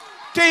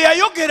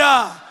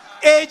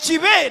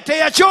 ekibe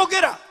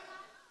teyakyogera,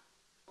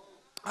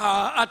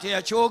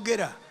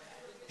 teyakyogera.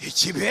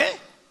 Ekibe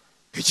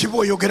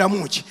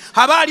oyogeramu ki?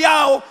 Aba ali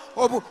awo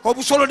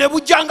obusolo ne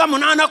bujjanga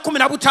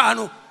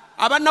 815,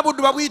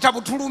 abannabuddu babuyita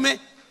butulume,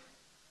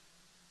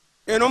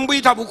 eno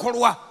mubuyita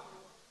bukolwa,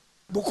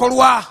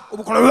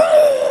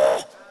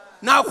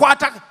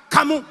 n'akwata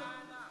kamu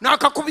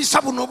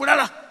n'akakubisa buno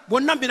obulala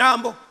bwonna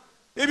mirambo.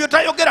 Ebyo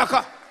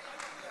tayogeraka.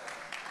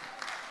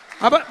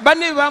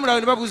 Banne bamulaba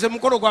ne babuuza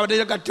mukolo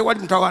gwabadde tewali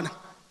mutawaana.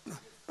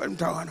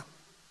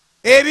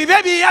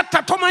 Ebibe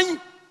byeyatta tomanyi.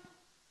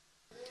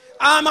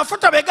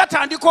 Amafuta be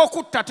gatandika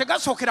okutta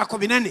tegasookera ku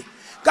binene,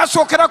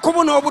 gasookera ku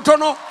buno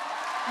obutono.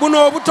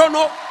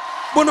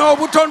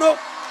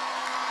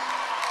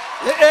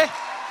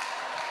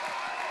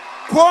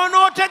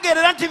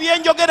 Kwonootegerera nti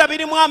byenjogera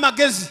birimu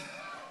amagezi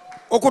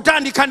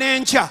okutandika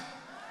n'enkya.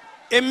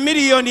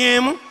 Emiliyoni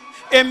 1,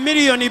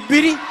 emiliyoni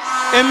 2,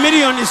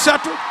 emiliyoni 3,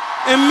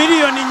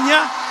 emiliyoni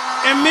 4,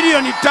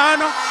 emiliyoni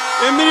 5,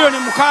 emiliyoni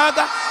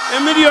 6,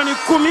 emiliyoni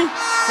 10,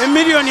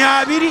 emiliyoni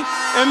 2,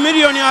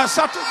 emiliyoni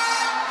 3.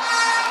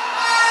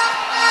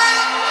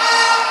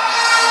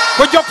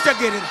 Kojja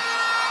okutegerera.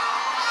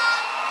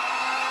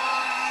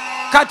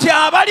 Kati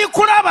abali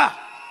kulaba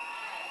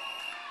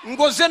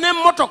ngoze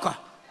n'emmotoka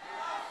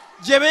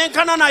gye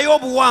benkana naye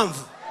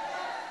obuwanvu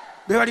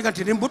bebali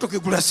kati n'emmotoka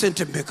egula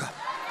ssente mmeka?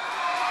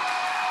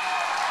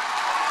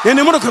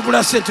 N'emmotoka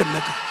egula ssente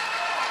mmeka?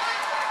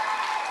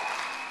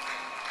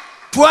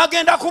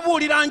 Twagenda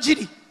kubuulira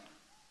njiri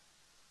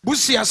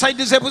busi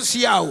yasaidize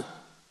busi yawo,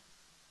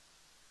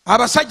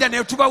 abasajja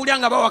ne tubawulya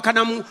nga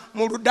bawakana mu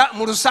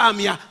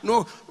lusaamya,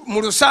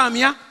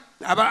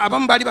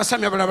 abamu baali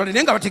basamya balabala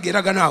naye nga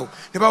bategeeragana awo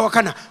ne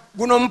bawakana.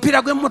 Guno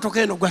omupiira gw'emmotoka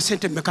eno gwa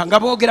ssente mmeka? Nga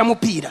boogera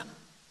mupiira.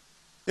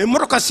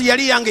 Emmotoka si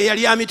yali yange,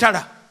 yali ya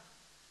mitala.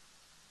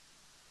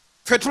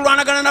 Ffe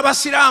tulwanagana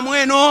n'abasiraamu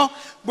eno,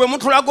 bwe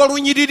mutulaga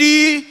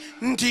olunyiriri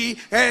nti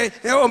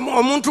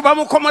omuntu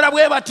bamukomola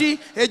bwe bati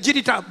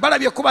ejirita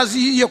balabye kuba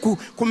ziyiye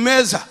ku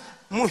mmeeza.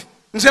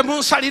 Nze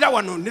munsalira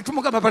wano ne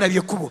tumugamba balabye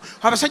ekkubo.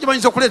 Abasajja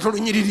bayinza okuleeta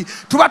olunyiriri,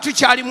 tuba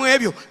tukyali mu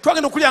ebyo.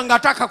 Twagenda okulya nga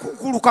ataaka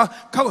kukulu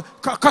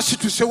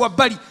kasituse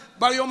wabbali,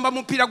 bayomba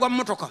mupiira gwa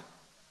mmotoka.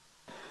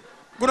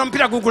 Guno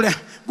omupiira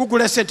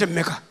gugula ssente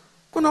mmeka?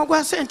 Guno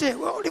ogwa ssente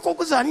oliko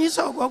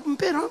okuzanyiisa ogwa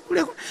mupiira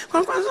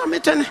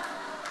mitene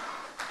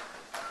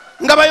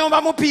nga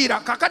bayomba mupiira.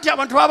 Kakati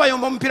abantu baba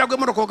bayomba mupiira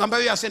gw'emmotoka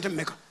ogambayo ya ssente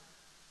mmeka?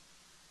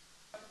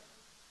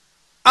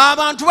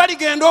 Abantu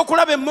baligenda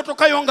okulaba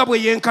emmotoka yo nga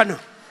bwe yenkana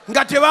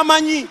nga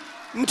tebamanyi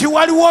nti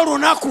waliwo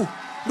olunaku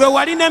lwe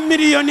wali ne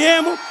miliyoni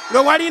 1,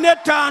 lwe wali ne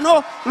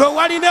 5, lwe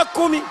wali ne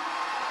 10.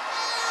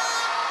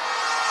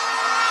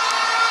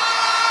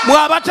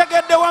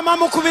 Mwabategedde wama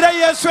mukubire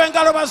Yesu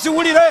engalo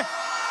baziwulire.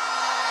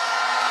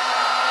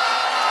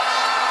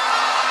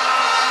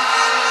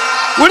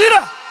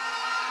 Wulira,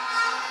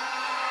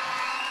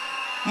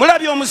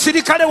 mulabye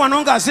omusirikale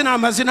wano ng'azina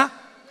amazina?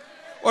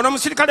 Ono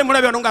omusirikale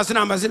mulabye wano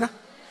ng'azina amazina?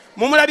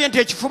 Mumulabye nti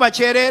ekifuba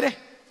kyereere?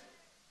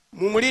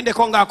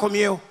 Mumulindeko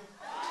ng'akomyewo.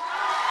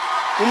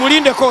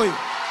 Mumulindeko oyo.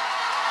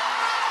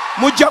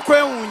 Mujja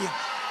kwewuunya.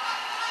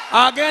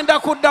 Agenda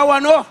kudda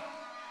wano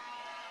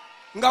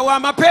nga wa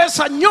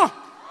mapeesa nnyo.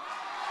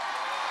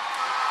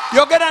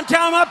 Yogera nti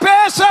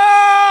amapeesa.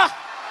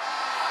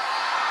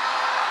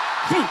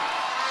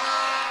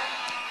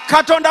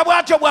 Katonda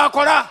bw'atyo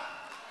bw'akola.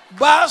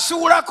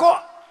 Baasuulako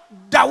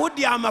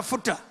Dawudi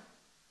amafuta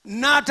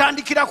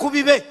n'atandikira ku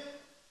bibe.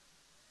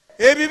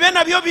 Ebibe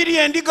nabyo biri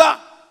endiga.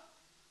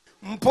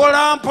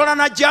 Mpola mpola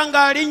najja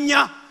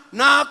ng'alinnya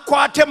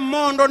n'akwata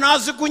emmondo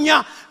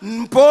n'azigunya.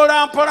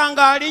 Mpola mpola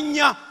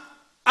ng'alinnya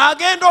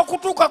agenda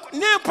okutuuka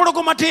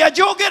n'empologoma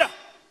teyajogera.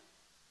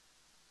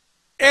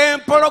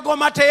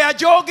 Empologoma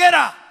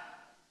teyajogera.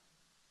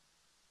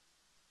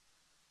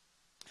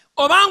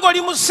 Obanga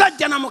oli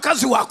musajja na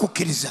mukazi wa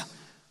kukkiriza,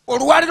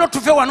 olwaliro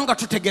tuve wano nga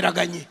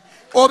tutegeraganye.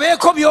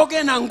 Obeeko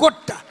byogenda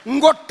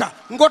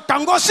ngotta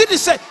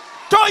ng'osirise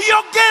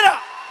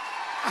toyogera.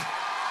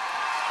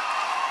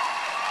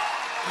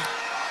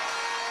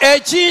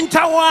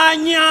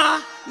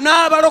 Ekintawaanya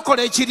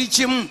n'abalokola ekiri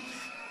kimu,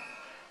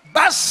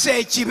 basse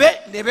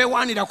ekibe ne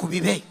beewaanira ku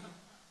bibe.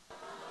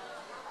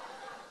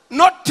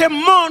 Notte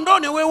emmondo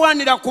ne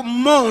weewaanira ku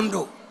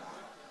mmondo.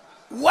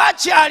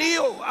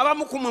 Wakyaliyo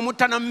abamu ku mmwe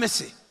mutta na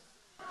mmese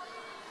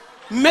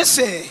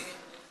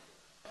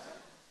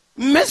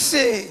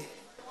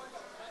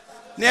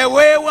ne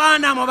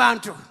weewaana mu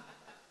bantu.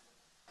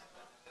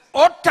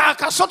 Otta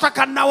akasota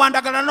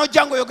kannawandagala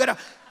n'ojja ng'oyogera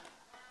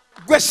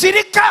gwe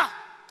sirika.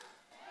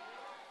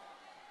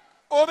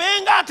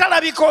 obenga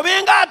atalabika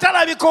obenga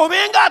atalabika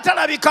obenga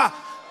atalabika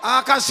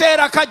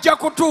akaseera kajja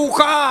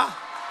kutuuka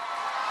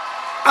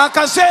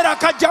akaseera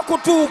kajja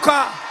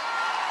kutuuka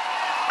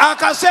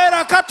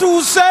akaseera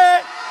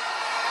katuuse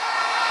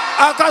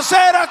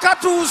akaseera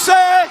katuuse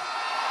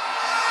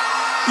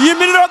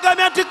yimirira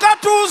ogamya nti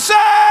katuuse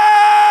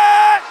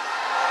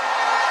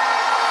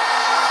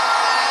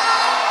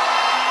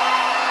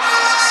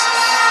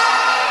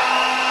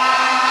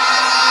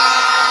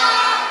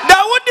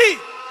Dawudi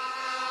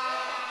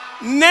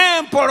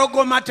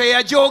n'empologoma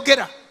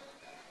teyajogera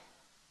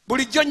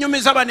bulijjo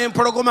nnyumiza bano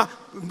empologoma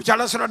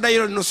mukyala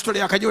Serwadda no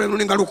sitole akajole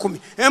lulinga 10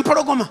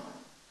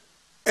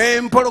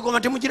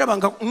 empologoma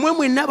temugirabanga mmwe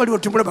mwenna abaliwo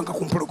temulabanga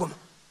ku mpologoma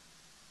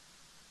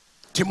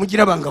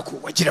temugirabangako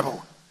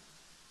wagirabawa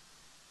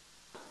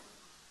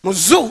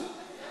muzu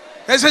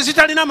ezo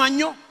zitalina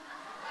mannyo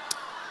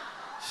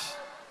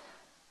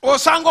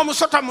osanga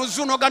omusota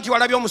muzu noga nti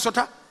walabye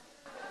omusota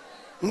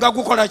nga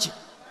gukola ki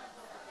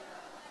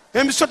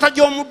emisota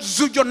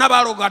gy'omuzu gyonna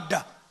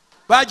baalogadda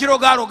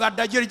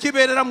bagirogaalogadda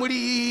gibeerera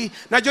muli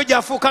nagyo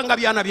gyafuuka nga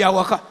byana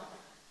byawaka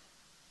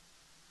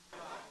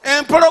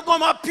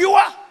empologoma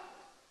pyuwa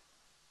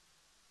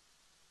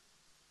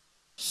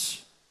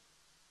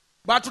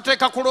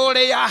batuteeka ku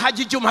loole ya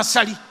Haji Juma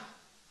Sali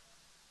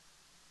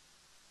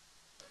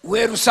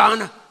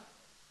weerusaana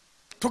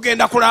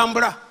tugenda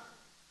kulambula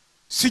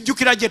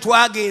sijjukira gye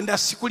twagenda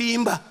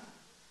sikulimba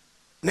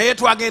naye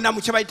twagenda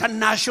mu kye bayita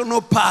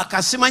National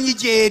Park simanyi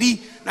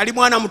gyeri nali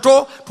mwana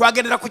muto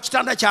twagendera ku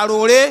kitanda kya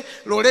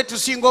loole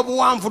tusinga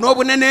obuwanvu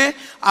n'obunene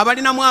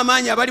abalinamu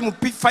amaanyi abali mu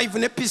P5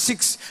 ne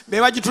P6 be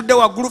bagitudde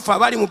waggulu ffe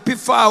abali mu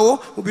P4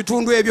 awo mu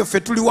bitundu ebyo ffe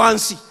tuli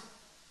wansi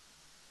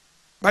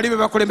bali be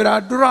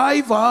bakulembera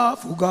driver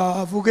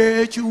vuga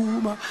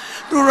ekyuma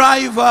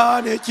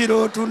driver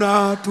nekiro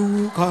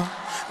tunatuuka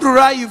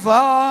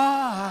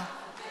driver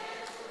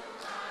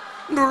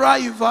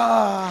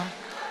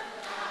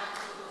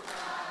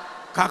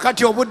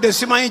kakati obudde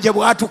simanyi gye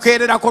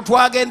bwatukeererako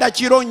twagenda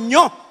kiro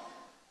nnyo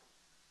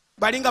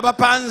bali nga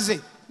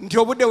bapanze nti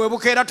obudde we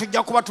bukeera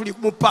tujja kuba tuli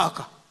mu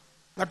paaka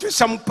nga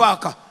tuyisa mu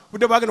paaka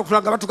budde bwagenda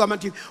okutulaga batugamba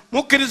nti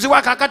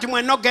mukkirizibwa kakati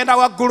mwenna okgenda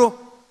waggulu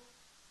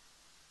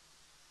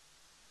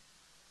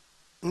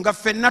nga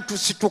ffenna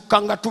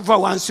tusituka nga tuva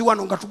wansi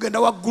wano nga tugenda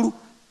waggulu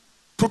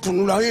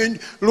tutunula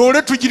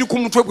loole tugiri ku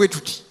mutwe bwe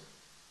tuti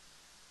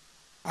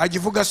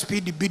agivuga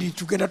speed 2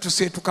 tugenda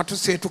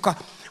tuseetuka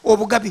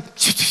obugabi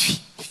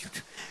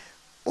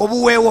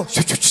obuweewo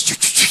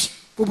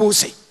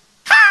bubuuse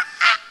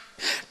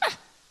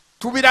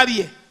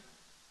tubirabye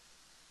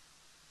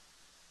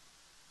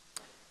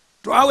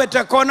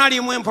twaweta koona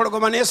limu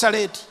empologoma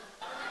n'esaleeti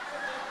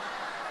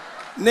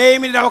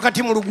neeyimirira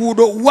wakati mu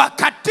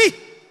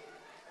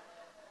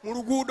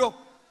luguudo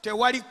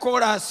tewali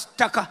kolas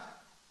ttaka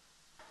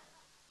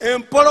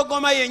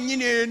empologoma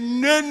yennyini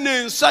enene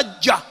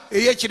ensajja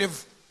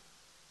ey'ekirevu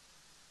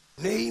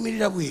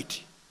neeyimirira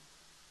bweti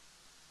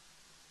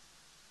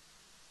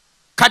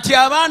kati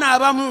abaana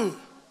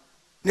abamu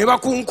ne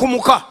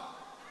bakunkumuka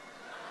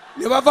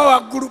ne bava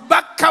waggulu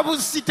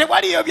bakkabusi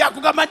tewaliyo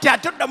byakugamba nti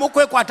ate oddamu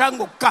okwekwata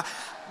ngokka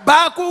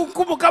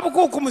bakunkumuka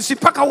bukunkumusi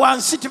paka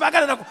wansi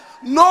tibagalanako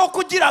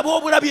n'okugiraba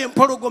obulabye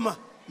empologoma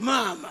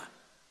maama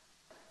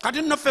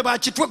kati naffe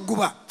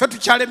bakitwegguba ffe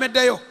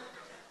tukyalemeddeyo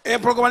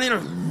empologoma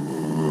nino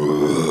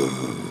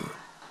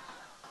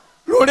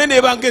loole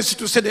nebanga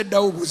esituse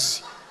neddawo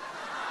buzi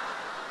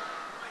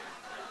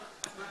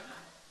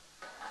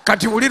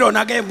kati wulira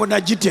onaga embo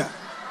nagitya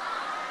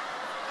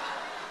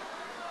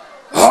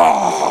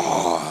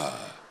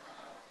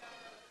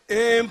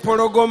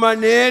empologoma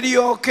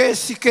n'eryoka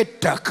esika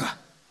ettaka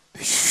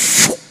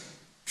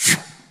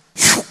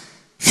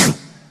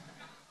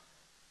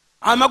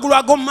amagulu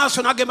ag'omu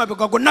maaso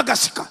n'ag'emabega gonna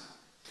gasika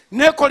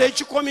nekola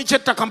ekikomi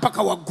ky'ettaka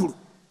mpaka waggulu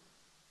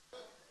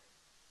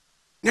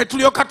ne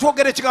tulyoka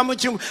twogera ekigambo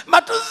kimu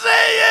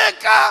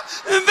matuzeeyeeka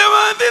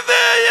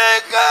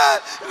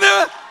nzewandizeeyeeka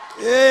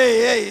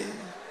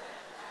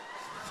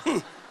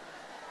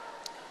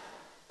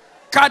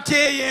kati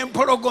eyo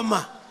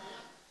empologoma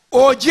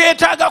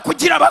ogyetaaga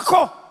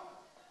kugirabako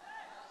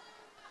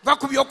va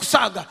ku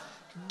byokusaaga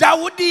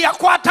Dawudi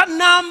yakwata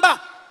namba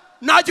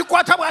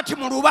n'agikwata bw'ati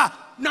mu luba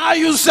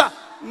n'ayuza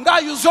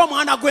ng'ayuza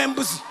omwana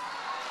gw'embuzi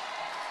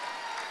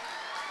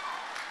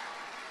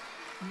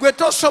gwe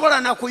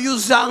tosobola na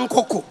kuyuza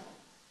nkoko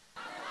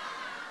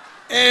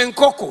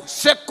enkoko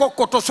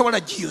sekkoko tosobola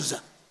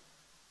giyuza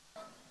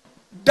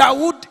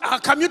Dawudi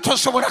akamyu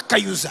tosobola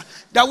kayuza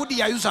Dawudi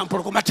yayuza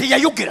mpologoma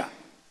teyayogera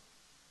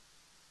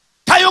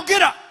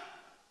tayogera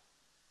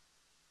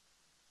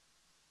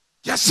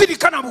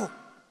yasirika nabo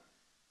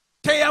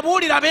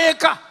teyabuulira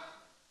beeka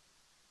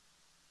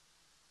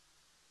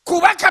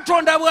kuba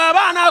Katonda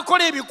bw'aba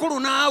anaakola ebikulu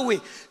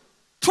naawe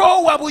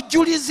towa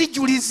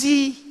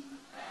bujulizi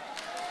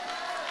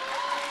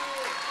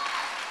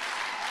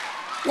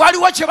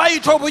waliwo kye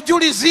bayita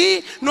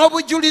obujulizi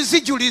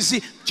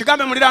n'obujulizi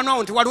kigambe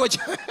muliraanwawo nti waliwo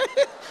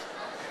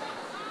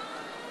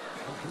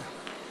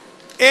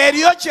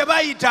eryo kye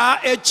bayita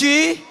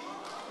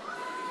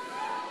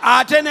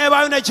ate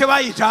nebayo nekye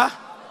bayita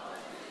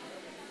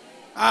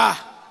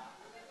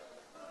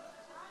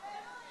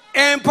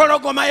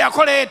empologoma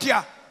yakola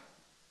etya?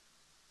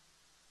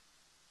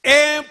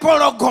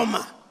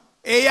 Empologoma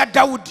eya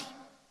Dawudi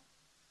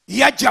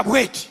yajja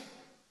bweti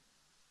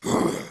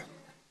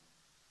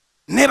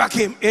nebaka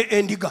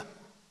endiga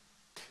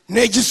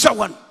negisa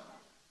wano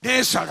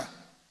nesala.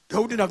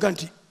 Dawudi naga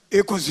nti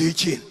ekoze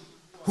ekyeno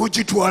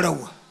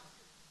ogitwalawa,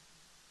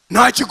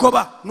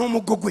 nakigoba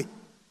n'omuggo gwe.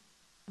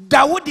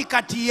 Dawudi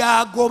kati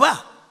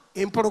yagoba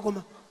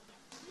empologoma.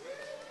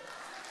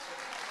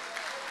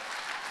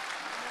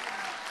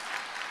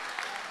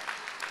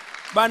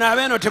 Bano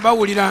abeeno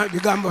tebawulira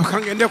bigambo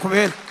kangende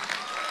kubeera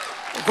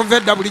okuva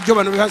edda bulijjo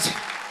bano byazi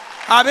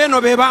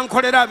abeeno be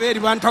bankolera abeeri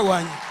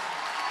bantawaanya.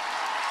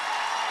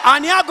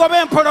 Ani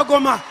agoba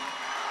empologoma?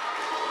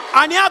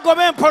 Ani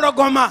agoba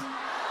empologoma?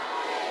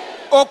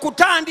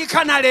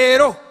 Okutandika na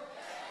leero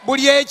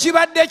buli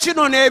ekibadde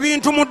kino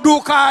n'ebintu mu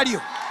dduuka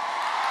lyo,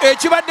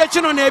 ekibadde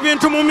kino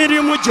n'ebintu mu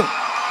mirimu gyo,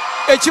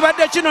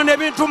 ekibadde kino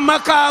n'ebintu mu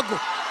makaago,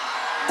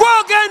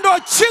 gw'ogenda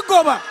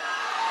okigoba.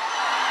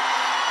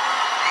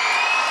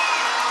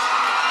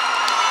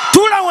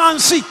 Tula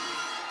wansi.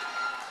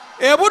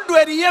 Ebuddu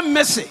eriyo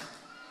emmese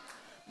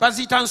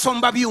baziyita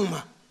nsomba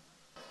byuma.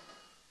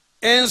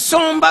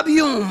 Ensomba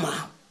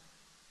byuma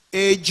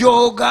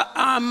ejooga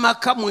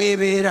amaka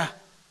mwebeera,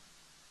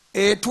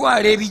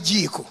 etwala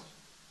ebijiiko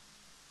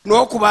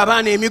n'okuba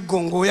abaana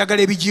emiggongo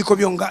oyagala ebijiiko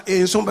byo nga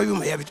ensomba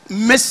byuma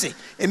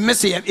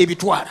emmese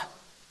ebitwala.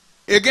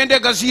 Egenda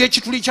egaziya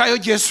ekituli kyayo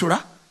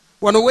gyesula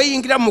wano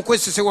weeyingira mu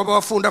kwesese waba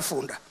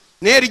wafundafunda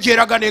naye eri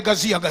gyeraga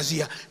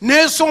negaziyagaziya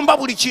n'esomba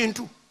buli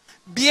kintu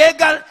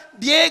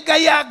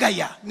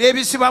byegayagaya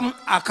n'ebisibamu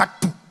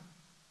akattu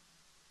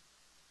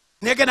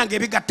negenda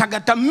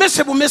ng'ebigattagatta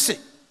mmese bumese.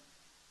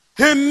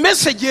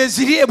 Emmese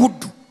gyeziri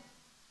ebuddu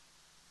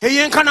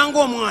eyenkana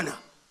ng'omwana.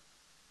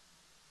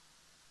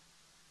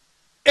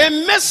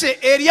 Emmese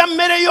erya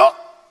mmereyo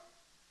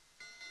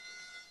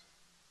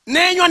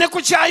n'enywa ne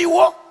ku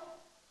kyayiwo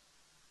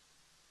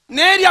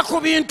n'erya ku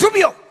bintu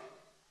byo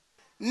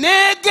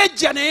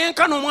n'egejja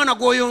neyenkana omwana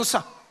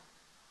gw'oyonsa.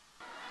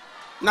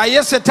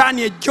 Naye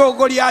Setaani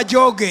ejjoogo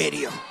lyajooga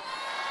eryo,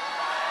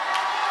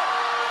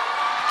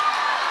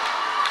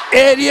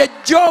 eryo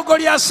ejjoogo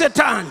lya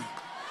Setaani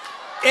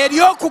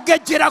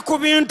ery'okugejjera ku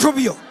bintu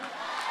byo,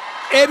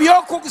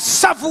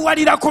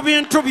 eby'okusavuwalira ku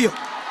bintu byo,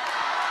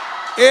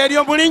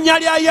 eryo mu linnya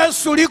lya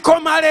Yesu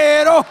likoma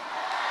leero.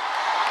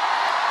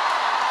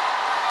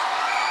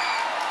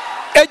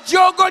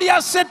 Ejjoogo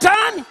lya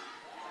Setaani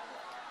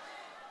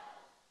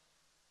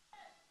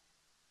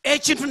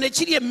ekintu ne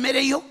kirya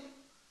emmere yo,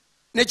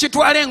 ne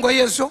kitwala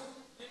engoye zo,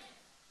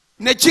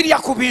 ne kirya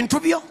ku bintu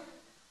byo,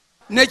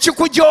 ne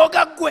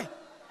kikujooga ggwe.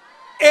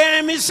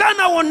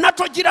 Emisana wonna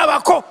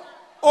togirabako,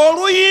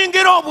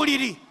 oluyingira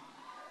obuliri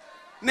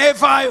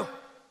nevaayo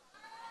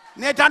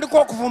netandika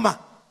okuvuma.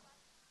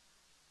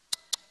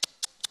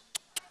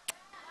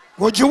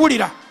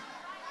 Ogiwulira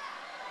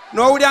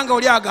n'owulira nga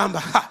oli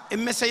agamba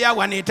emmese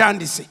yawana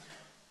etandise.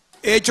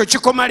 Ekyo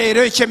kikoma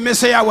leero,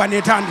 ekyemmese yawana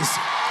etandise.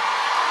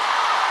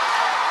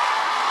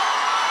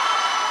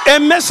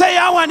 Emmese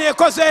yawana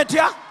ekoze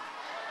etya?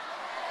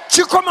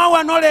 Kikoma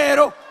wano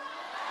leero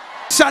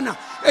sana.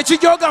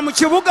 Ekijooga mu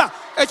kibuga,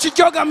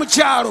 ekijooga mu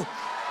kyalo,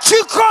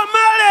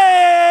 kikoma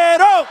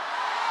leero.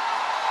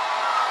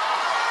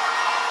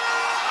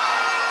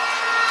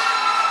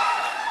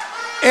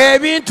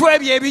 Ebintu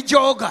ebyo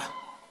ebijooga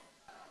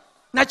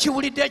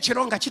nakiwulidde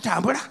ekiro nga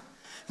kitambula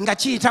nga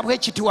kiyita bwe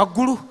kiti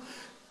waggulu.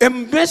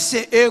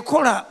 Emmese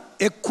ekola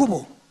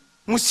ekkubo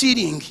mu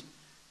siiringi.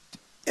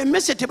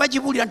 Emmese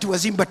tebagibuulira nti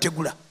wazimba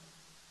tegula,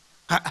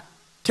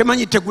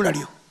 temanyi tegula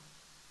lyo.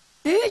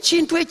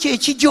 Ekintu ekyo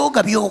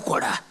ekijooga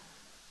byokola,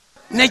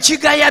 ne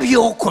kigaya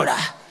byokola,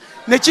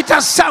 ne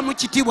kitassaamu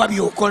kitiibwa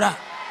byokola,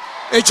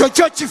 ekyo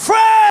kyo kife.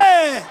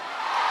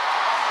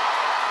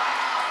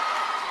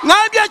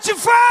 Ngambye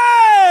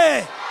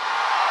kife.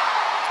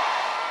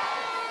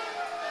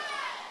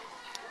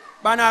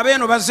 Bano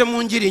abeeno bazze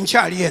mu njiri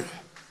nkyali eno.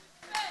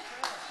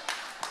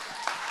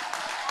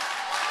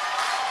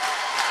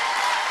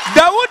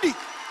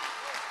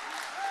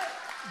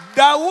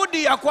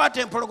 Dawudi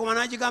yakwata empologoma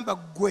n'agigamba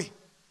ggwe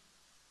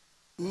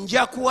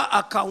nja kuwa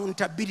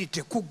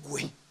accountability ku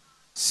ggwe,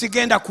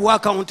 sigenda kuwa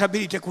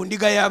accountability ku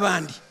ndiga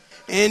y'abandi.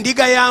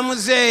 Endiga ya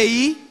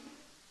muzeeyi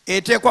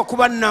eteekwa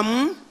kuba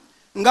namu,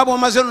 nga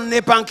bw'omaze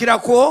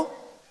n'epankirako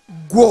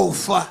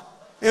gwofa.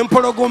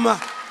 Empologoma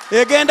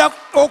egenda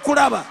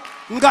okulaba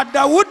nga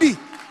Dawudi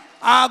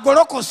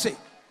agolokose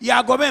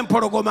yagoba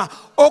empologoma.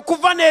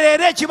 Okuva ne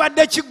leero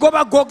ekibadde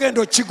kigoba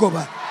gw'ogenda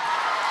okigoba.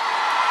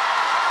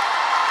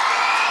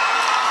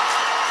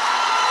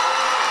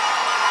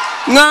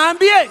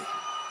 Ngambye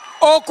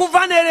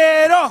okuva ne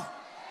leero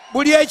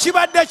buli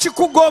ekibadde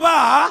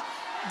kikugoba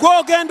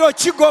gw'ogenda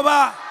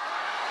okigoba.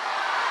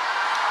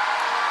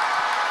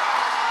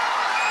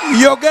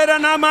 Yogera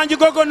n'amaanyi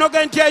go gonna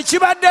nti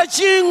ekibadde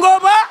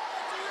kingoba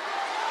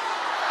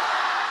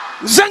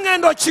nze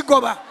ngenda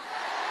okigoba.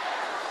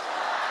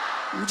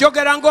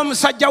 njogera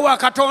ng'omusajja wa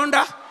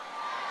Katonda.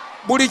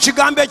 Buli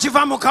kigambo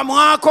ekiva mu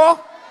kamwako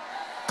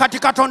kati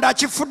Katonda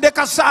akifudde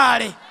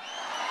kasaale.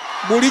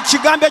 Buli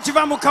kigambo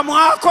ekiva mu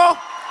kamwako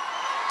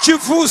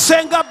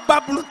kifuuse nga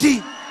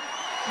babuluti.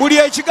 Buli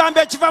ekigambo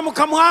ekiva mu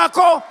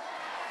kamwako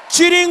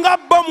kiringa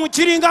bomu,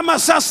 kiringa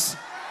masasi.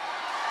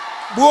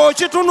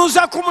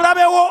 Bw'okitunuza ku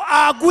mulabewo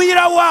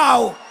agwira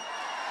waawo.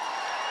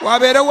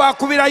 Wabeere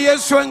wakubira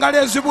Yesu engalo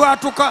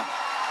ezibwatuka.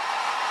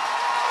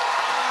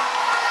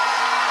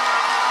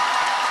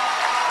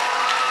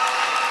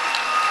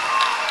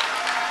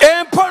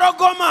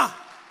 Empologoma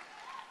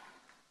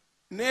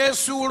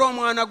nesuula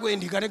omwana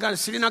gw'endiga negana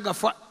sirina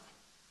gafa.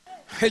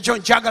 Ekyo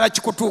nkyagala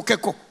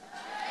kikutuukeko.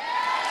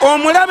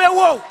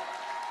 Omulabewo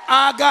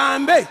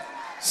agambe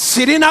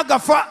sirina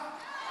gafa.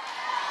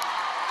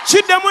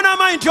 Kiddemu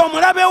n'amaanyi nti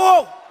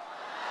omulabewo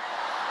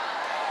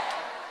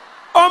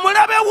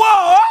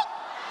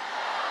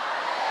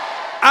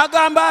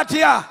agamba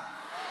atya?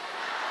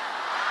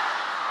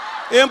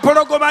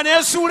 Empologoma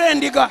nesuula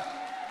endiga.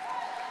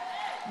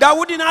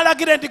 Dawudi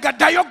n'alagira endiga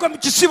ddayo gwe mu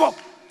kisibo.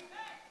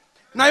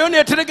 Nayo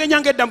neeteregenya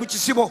ng'edda mu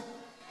kisibo.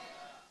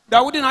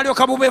 Dawudi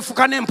n'alyoka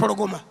bubeefuka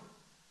n'empologoma.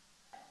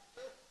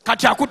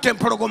 Kati akutte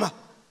empologoma.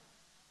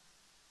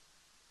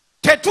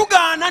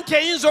 Tetugaana nti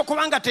eyinza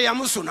okuba nga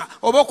teyamusuna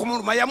oba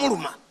okumuluma,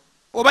 yamuluma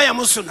oba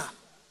yamusuna.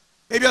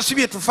 Ebyo si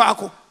bye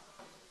tufaako.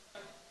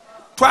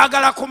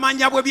 Twagala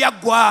kumanya bwe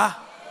byaggwa.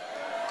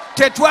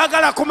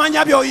 Tetwagala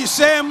kumanya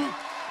by'oyiseemu.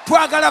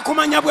 Twagala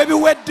kumanya bwe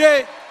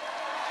biwedde.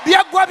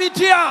 Byaggwa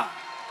bitya?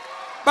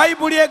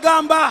 Bayibuli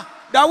egamba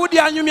Dawudi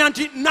anyumya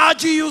nti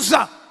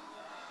n'agiyuza.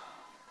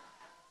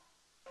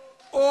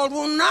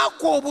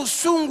 Olunaku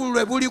obusungu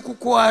lwe buli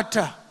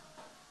kukwata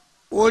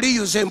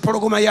oliyuza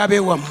empologoma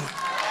y'abeewammwe.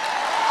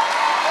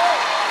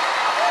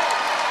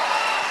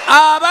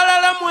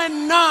 Abalala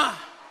mwenna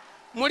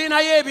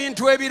mulinayo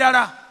ebintu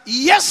ebirala.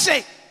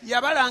 Yese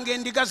yabalanga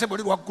endiga ze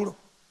buli lwaggulu.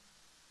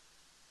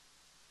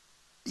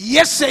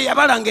 Yese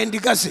yabalanga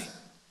endiga ze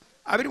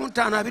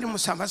 25,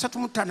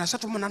 27, 35,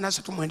 38,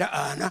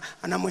 39,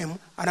 40,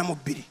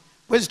 42.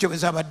 Bwe zityo bwe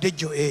zaabadde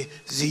ejjo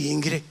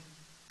ziyingire.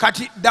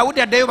 Kati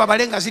Dawudi addeyo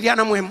babale nga ziri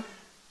 41.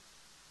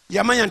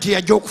 Yamanya nti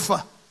yajja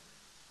okufa.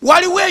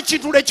 Waliwo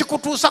ekintu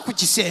ekikutuusa ku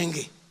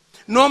kisenge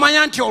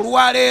n'omanya nti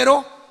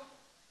olwaleero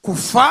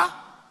kufa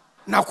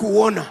na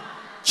kuwona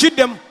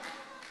kiddemu.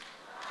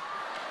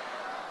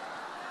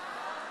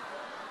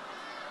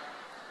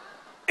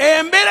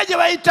 Embeera gye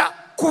bayita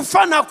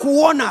kufa na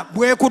kuwona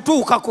bwe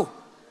kutuukako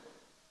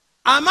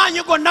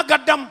amaanyi gonna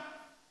gaddamu,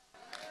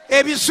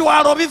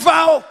 ebiswalo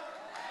bivaawo.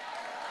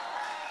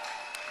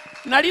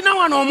 Nalina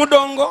wano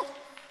omudongo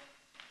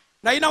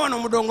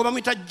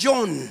bamuyita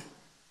John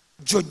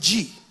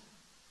Joji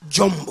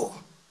Jombo,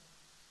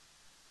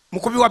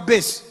 mukubi wa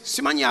besi.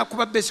 Simanyi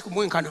akuba besi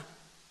kumwenkana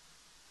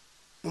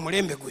mu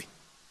mulembe gwe.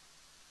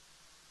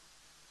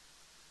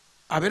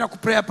 Abeera ku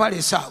prayer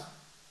palace awo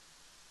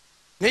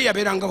naye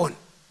yabeeranga wano.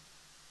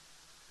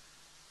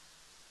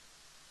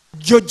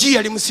 Joji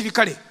yali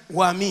musirikale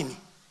wa Amini,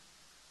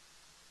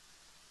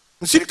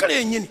 musirikale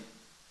yennyini.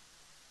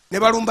 Ne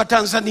balumba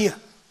Tanzania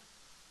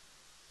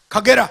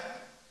Kagera,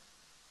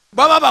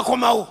 baba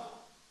bakomawo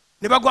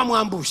ne bagwa mu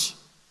ambushi.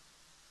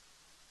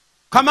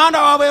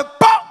 Kamanda waabwe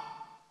pa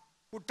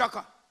ku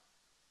ttaka,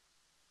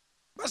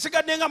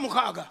 basigadde nga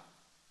 6.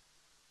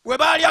 We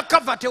baali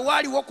akava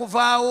tewaaliwo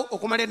kuvaawo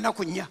okumala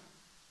ennaku 4.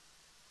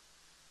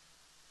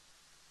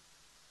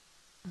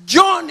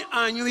 John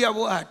anyuya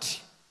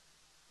bw'ati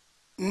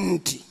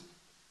nti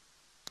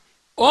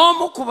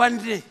omu ku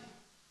banne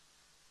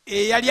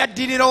eyali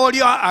addirira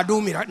oli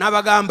aduumira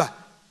n'abagamba,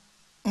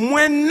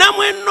 mwenna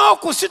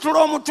okusitula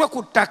omutwe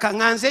ku ttaka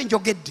nga nze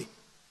njogedde.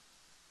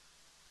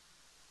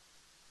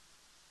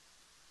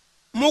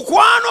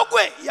 Mukwano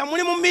gwe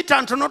yamuli mu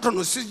mita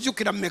ntonotono,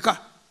 sijjukira mmeka,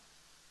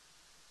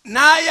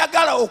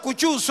 n'ayagala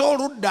okukyusa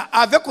oludda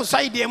ave ku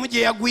sayidi emu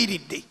gye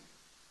yagwiridde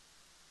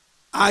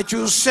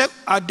akyuse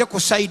adde ku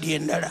sayidi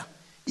endala.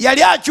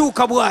 Yali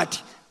akyuka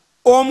bw'ati,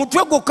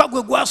 omutwe gwokka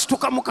gwe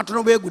gwasitukamu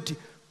katono bwe guti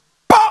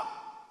pa.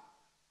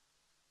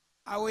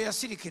 Awo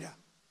yasirikira.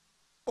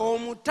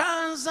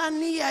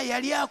 Omutanzania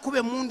yali akuba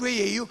emundu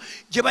eyo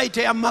gye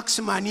bayita ya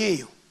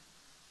Maximani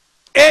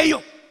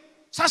eyo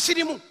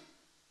sasirimu.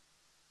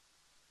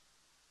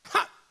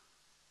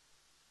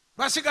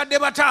 Basigadde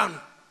 5.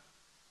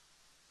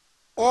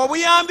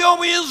 Obuyambi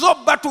obuyinza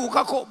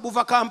obbatuukako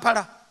buva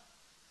Kampala.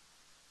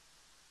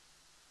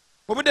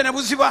 Obudde ne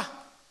buziba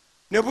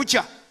ne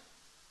bukya,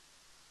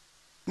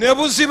 ne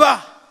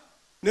buziba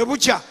ne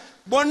bukya.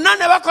 Bonna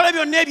ne bakola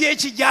byonna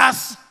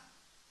eby'ekijaasi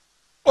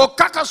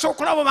okukakasa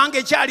okulaba obanga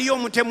ekyaliyo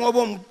omutemu oba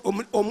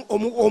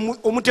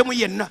omutemu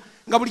yenna,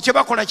 nga buli kye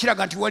bakola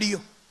kiraga nti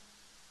waliyo.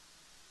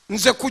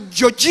 Nze ku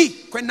Joji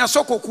kwe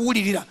nasooka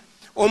okuwulirira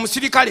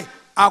omusirikale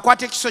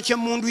akwata ekiso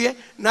ky'emmundu ye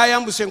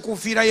n'ayambusa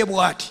enkuufiira ye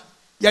bw'ati.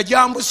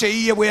 Yajambusa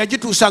eyiye bwe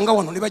yagituusanga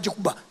wano ne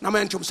bagikuba,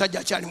 n'amanya nti omusajja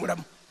akyali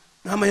mulamu,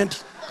 n'amanya nti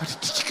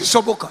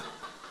kisoboka.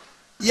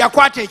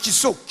 Yakwata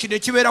ekiso kino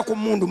ekibeera ku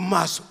mmundu mu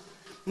maaso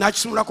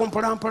n'akisumulako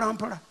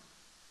mpola.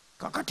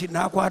 Kakati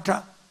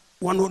n'akwata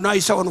wano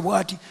nayisa wano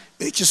bwati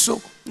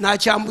ekiso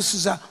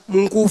nakyambusiza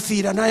mu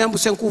nkufiira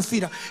nayambusa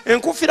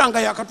enkufiira nga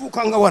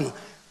yakatuukanga wano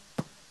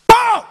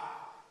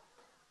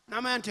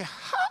namanya nti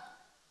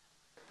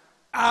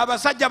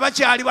abasajja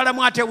bakyali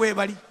balamu ate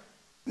weebali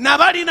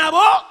nabali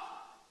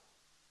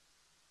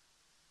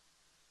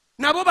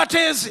nabo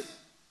bateeze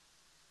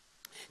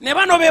ne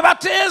bano be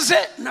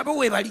bateeze nabo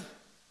weebali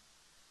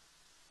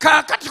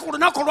kaakati ku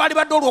lunaku olwali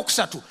badde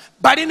olwokusatu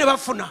bali ne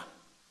bafuna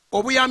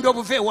obuyambi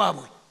obuva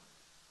ewaabwe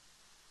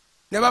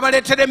ne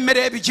babaleetera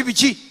emmere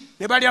biki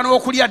ne balya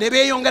n'okulya ne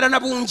beeyongera na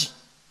bungi.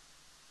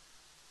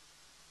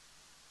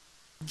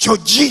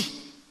 Joji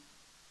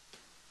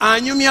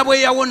anyumya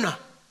bwe yawona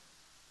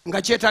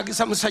nga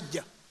kyetaagisa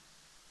musajja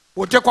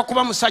otekwa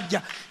kuba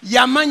musajja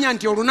yamanya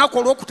nti olunaku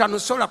olwokutano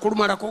sola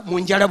kulumalako mu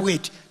njala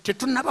bweti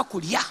tetunnaba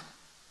kulya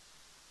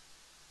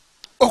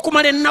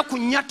okumala ennaku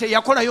nnya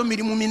teyakolayo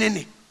mirimu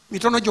minene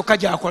mitono gyokka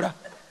gyakola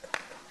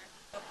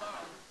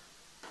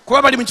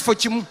kuba bali mu kifo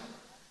kimu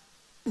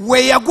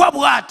weyagwa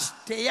bwati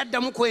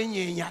teyaddamu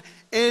kwenyeenya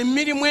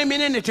emirimu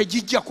eminene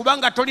tegijja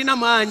kubanga tolina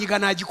maanyi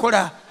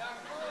ganagikola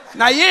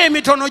naye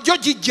emitono gyo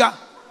gijja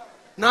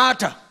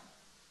naata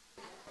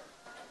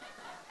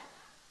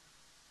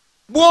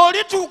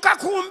bw'olituuka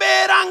ku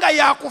mbeera nga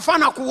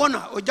yakufana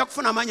kuwona ojja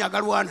kufuna amaanyi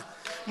agalwana.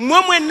 Mmwe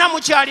mwenna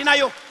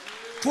mukyalinayo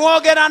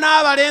twogera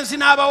n'abalenzi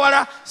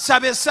n'abawala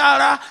saba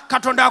essaala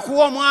Katonda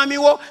akuwa omwami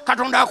wo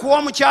Katonda akuwa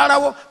omukyala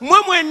wo mmwe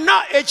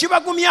mwenna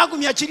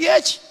ekibagumyagumya kiri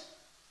eki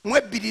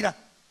mwebbirira.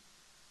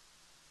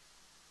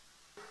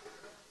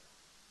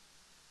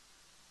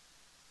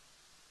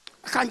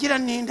 Kanjira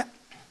nninda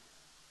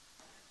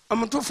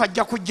omutuufu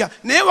ajja kujja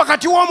naye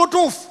wakati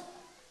w'omutuufu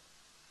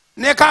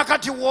ne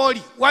kaakati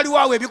w'oli waliwo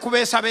awo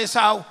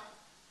ebikubeesabeesaawo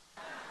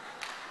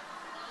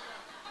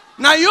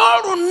naye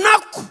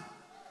olunaku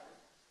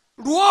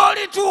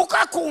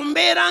lw'olituuka ku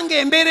mbeera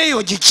ng'embeera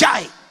eyo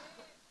gikyaye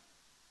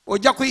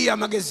ojja kuyiya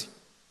amagezi.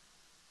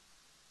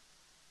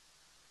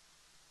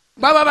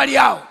 Baba bali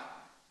awo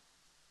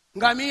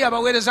ng'amiyi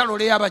abaweereza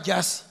lole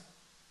y'abajaasi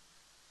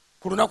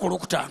ku lunaku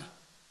olwokutaano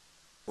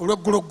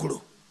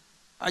olw'egguloggulo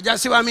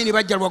ajaasi baamini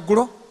bajja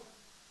lwaggulo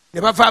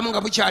ne bavaamu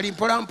nga bukyali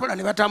mpolampola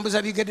ne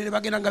batambuza bigede ne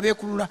bagenda nga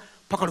beekulula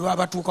paka lwe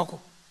babatuukako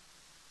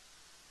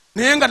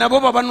naye nga nabo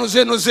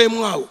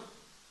babanozeenozeemu awo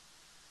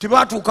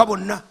tebatuuka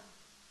bonna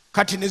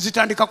kati ne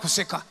zitandika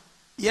kuseka.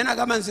 Ye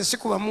nagamba nze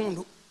sikuba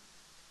mundu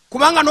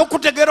kubanga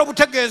n'okutegeera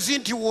obutegeezi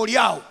nti wooli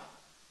awo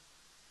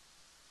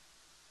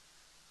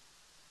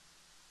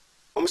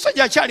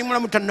omusajja akyali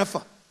mulamu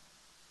tannafa.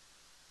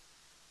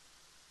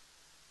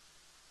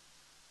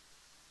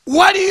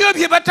 Waliyo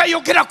bye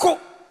batayogerako.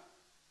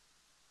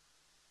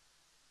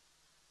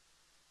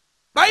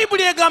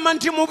 Bayibuli egamba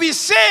nti mu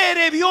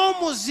biseera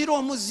eby'omuziro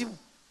omuzibu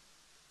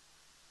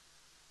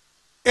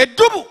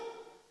eddubu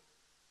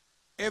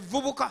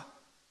evvubuka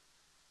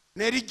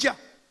nerijja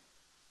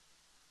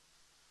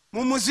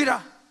mu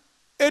muzira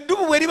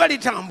eddubu bwe liba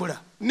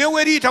litambula ne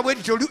we liyita bwe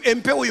lityo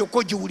empewo yokka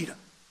ogiwulira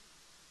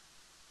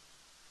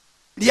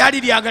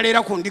lyali lyagala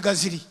era ku ndiga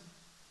ziri.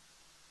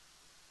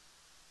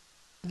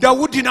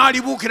 Dawudi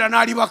n'alibuukira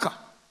n'alibaka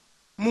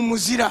mu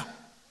muzira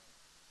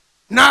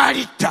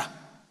n'alitta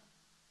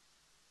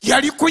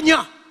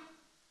yalikunya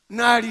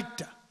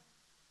n'alitta.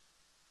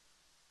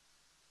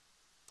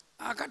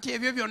 Akati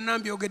ebyo byonna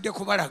mbyogedde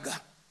kubalaga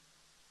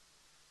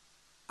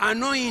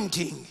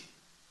anointing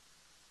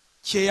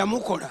kye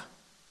yamukola.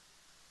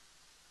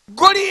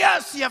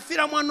 Goliaasi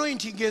yafiira mu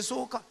anointing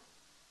esooka.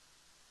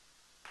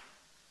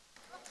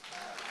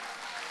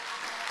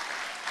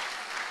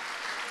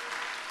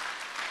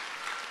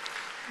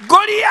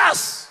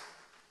 Goliaasi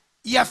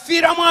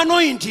yafiira mu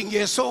anointing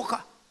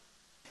esooka.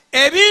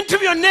 Ebintu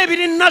byonna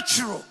ebiri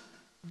natural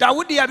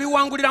Dawudi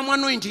yabiwangulira mu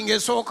anointing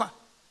esooka.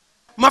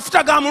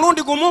 Mafuta ga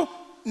mulundi gumu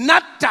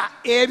natta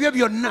ebyo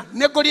byonna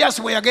ne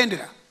Goliaasi bwe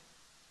yagendera.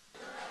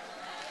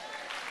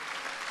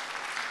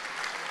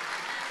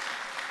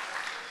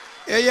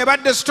 Eyo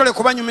ebadde sitole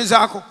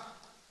kubanyumizaako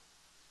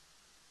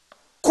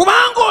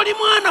kubanga oli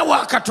mwana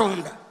wa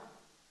Katonda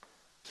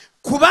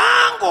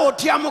kubanga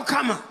otya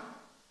Mukama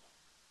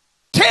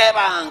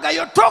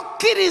tebangayo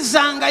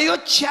tokkirizangayo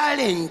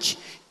challenge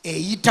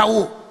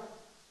eyitawo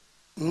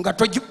nga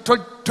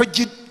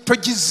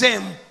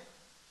togizeemu.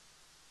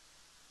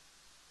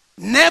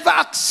 Never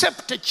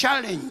accept a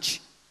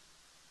challenge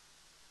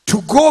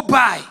to go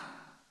by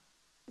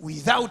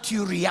without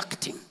you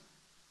reacting.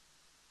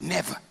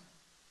 Never.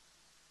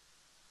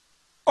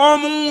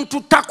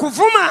 Omuntu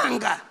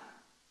takuvumanga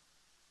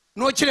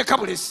n'okireka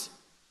bulesi.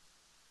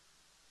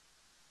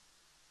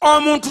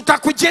 Omuntu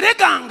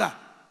takujereganga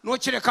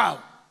n'okireka.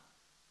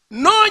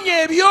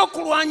 Noonya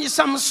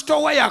ebyokulwanyisa mu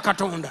sitowa ya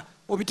Katonda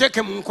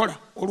obiteeke mu nkola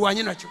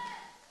olwanye nakyo.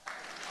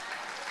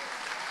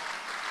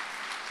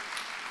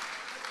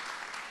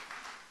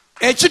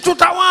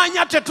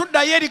 Ekitutawaanya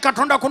tetuddayo eri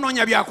Katonda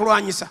kunoonya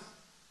byakulwanyisa.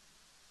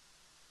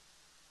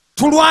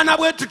 Tulwana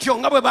bwe tutyo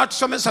nga bwe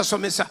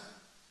batusomesa.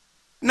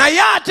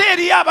 Naye ate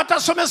eriyo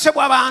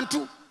abatasomesebwa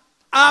bantu.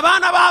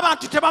 Abaana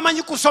b'abantu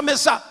tebamanyi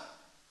kusomesa.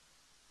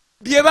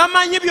 bye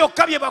bamanyi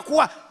byokka bye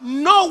bakuwa.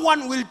 No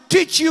one will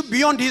teach you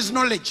beyond his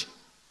knowledge.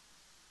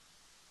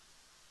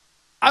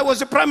 I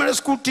was a primary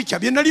school teacher.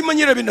 Bye nali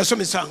manyira bye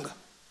nasomesanga.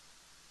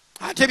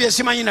 Ate bye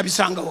simanyi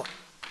nabisangawa.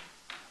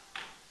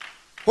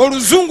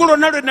 Oluzungu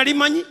lwonna lwe nali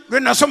manyi lwe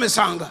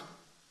nasomesanga.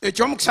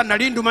 Ekyomukisa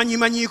nali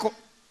ndumanyiiko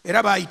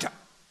era bayitanga.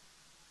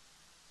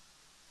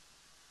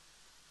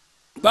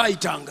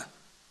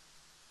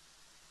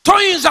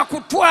 Toyinza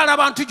kutwala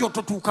abantu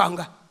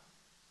gy'ototuukanga.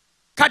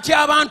 Kati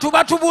abantu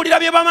batubuulira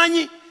bye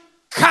bamanyi,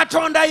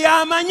 Katonda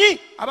yamanyi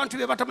abantu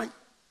bye batamanyi.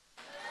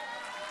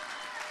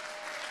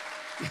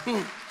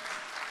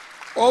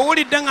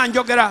 Owulidde nga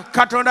njogera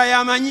Katonda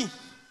yamanyi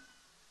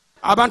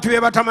abantu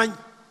bye batamanyi.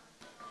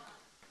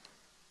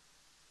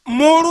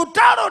 Mu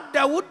lutalo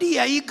Dawudi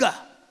yayiga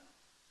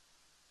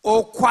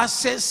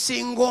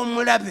okwasesinga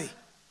omulabe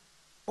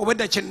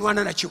obwedda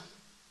kyenwana nakyo.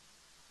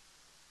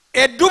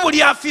 Eddubu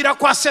lyafiira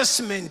ku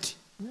assessment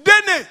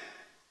ddene.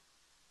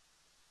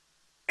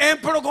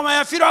 Empologoma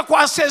yafiira ku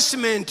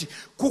assessment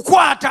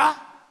kukwata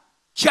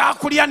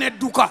kyakulya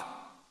n'edduka.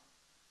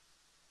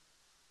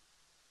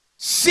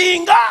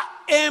 Singa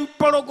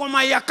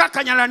empologoma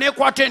yakakanyala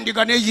n'ekwata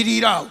endiga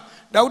n'egiriira awo,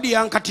 Dawudi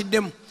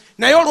yankatiddemu.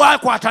 Naye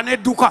olwakwata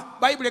n'edduka,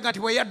 Bayibuli nga ti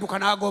bwe yadduka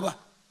n'agoba.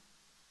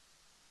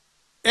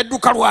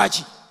 Edduka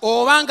lwaki?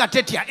 Obanga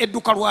tetya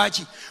edduka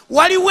lwaki?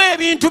 Waliwo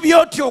ebintu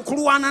by'otya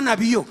okulwana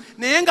nabyo,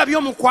 naye nga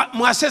byo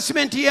mu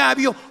assessment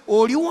yabyo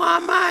oli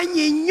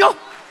w'amaanyi nnyo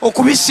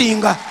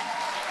okubisinga.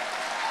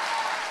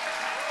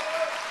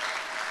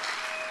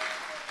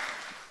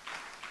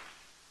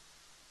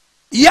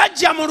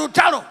 Yajja mu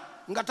lutalo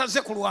nga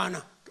tazze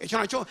kulwana. Ekyo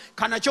nakyo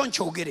kanakyo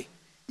nkyogere.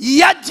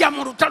 Yajja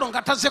mu lutalo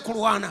nga tazze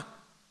kulwana.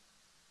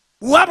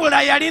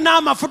 Wabula yalina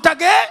amafuta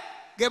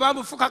ge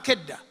bamufukako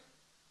edda.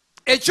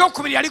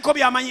 Ekyokubiri yaliko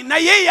byamanyi,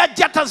 naye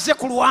yajja tazze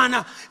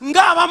kulwana.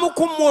 Ng'abamu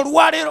ku mmwe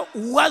olwaleero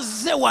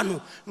wazze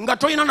wano nga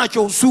tolina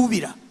nakyo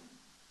osuubira.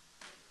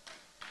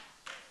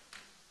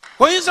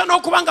 Oyinza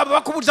n'okuba nga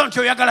bakubuuliza nti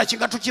oyagala ki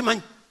nga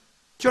tukimanyi.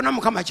 Kyonna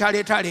Mukama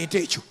kyaleeta aleeta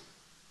ekyo.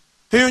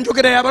 Eyo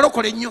njogera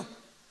y'abalokole nnyo.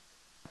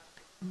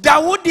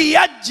 Dawudi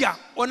yajja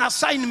on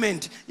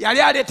assignment.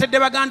 Yali aleetedde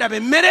baganda be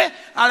emmere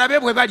alabe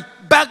bwe bali.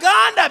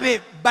 Baganda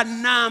be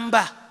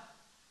bannamba.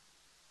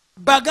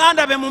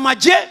 Baganda be mu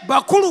magye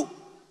bakulu.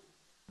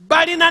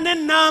 Balina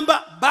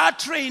n'ennamba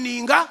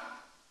batraininga.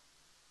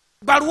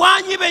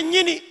 Balwanyi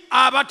bennyini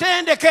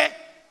abatendeke.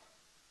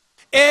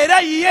 Era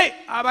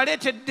ye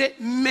abaleetedde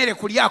mmere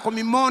kulyako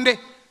mimonde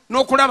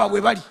n'okulaba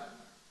bwe bali.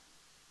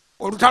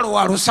 Olutalo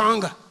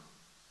walusanga.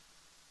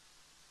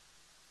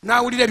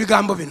 N'awulira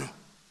ebigambo bino.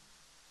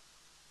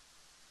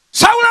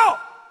 Saulo!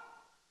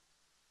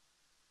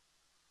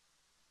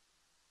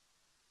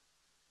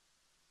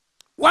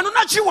 Wano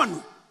naki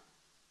wano?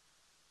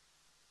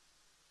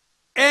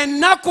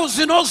 Ennaku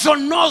zino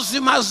zonna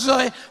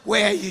ozimaze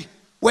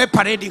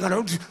weeparadinga.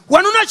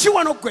 Wano naki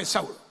wano ggwe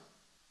Saulo?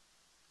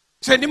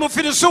 Nze ndi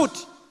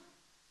Mufirisuuti.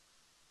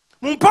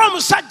 Mumpa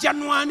omusajja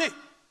nnwane.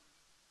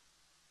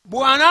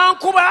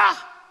 Bw'anankuba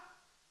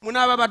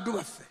munaaba baddu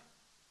baffe.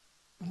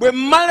 Bwe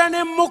mmala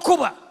ne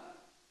mukuba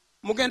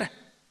mugenda.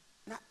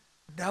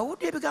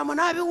 Dawudi ebigambo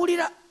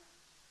n'abiwulira.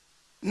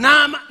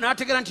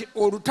 N'ategeera nti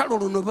olutalo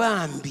luno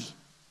bambi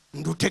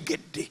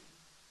ndutegedde.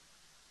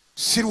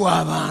 Si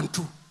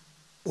lw'abantu.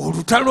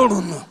 Olutalo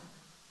luno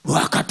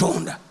lwa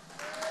Katonda.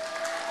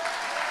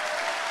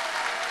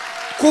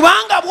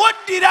 Kubanga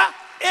bw'oddira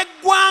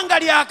eggwanga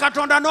lya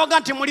Katonda n'oga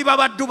nti muli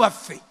babaddu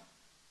baffe,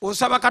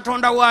 osaba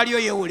Katonda waalyo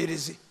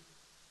yeewolereze.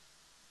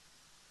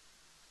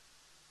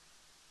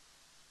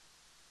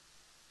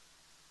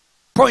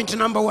 Point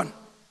number 1.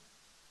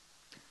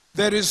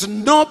 There is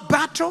no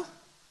battle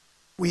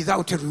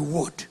without a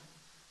reward.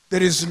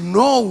 There is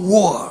no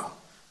war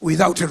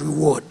without a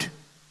reward.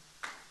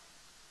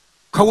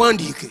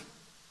 Kawandiike.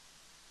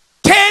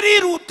 Teri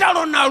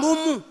lutalo na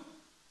lumu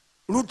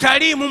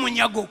lutaliimu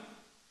munyago.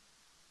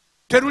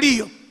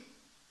 Teruliyo.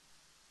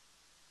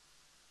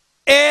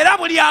 Era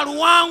buli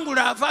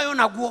aluwangula avaayo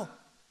nagwo.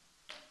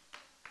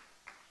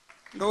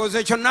 Ndowooza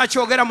ekyo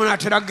nakyogera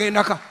munaatera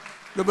kgendaka.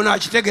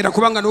 Munaakitegeera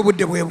kubanga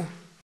n'obudde bwebu.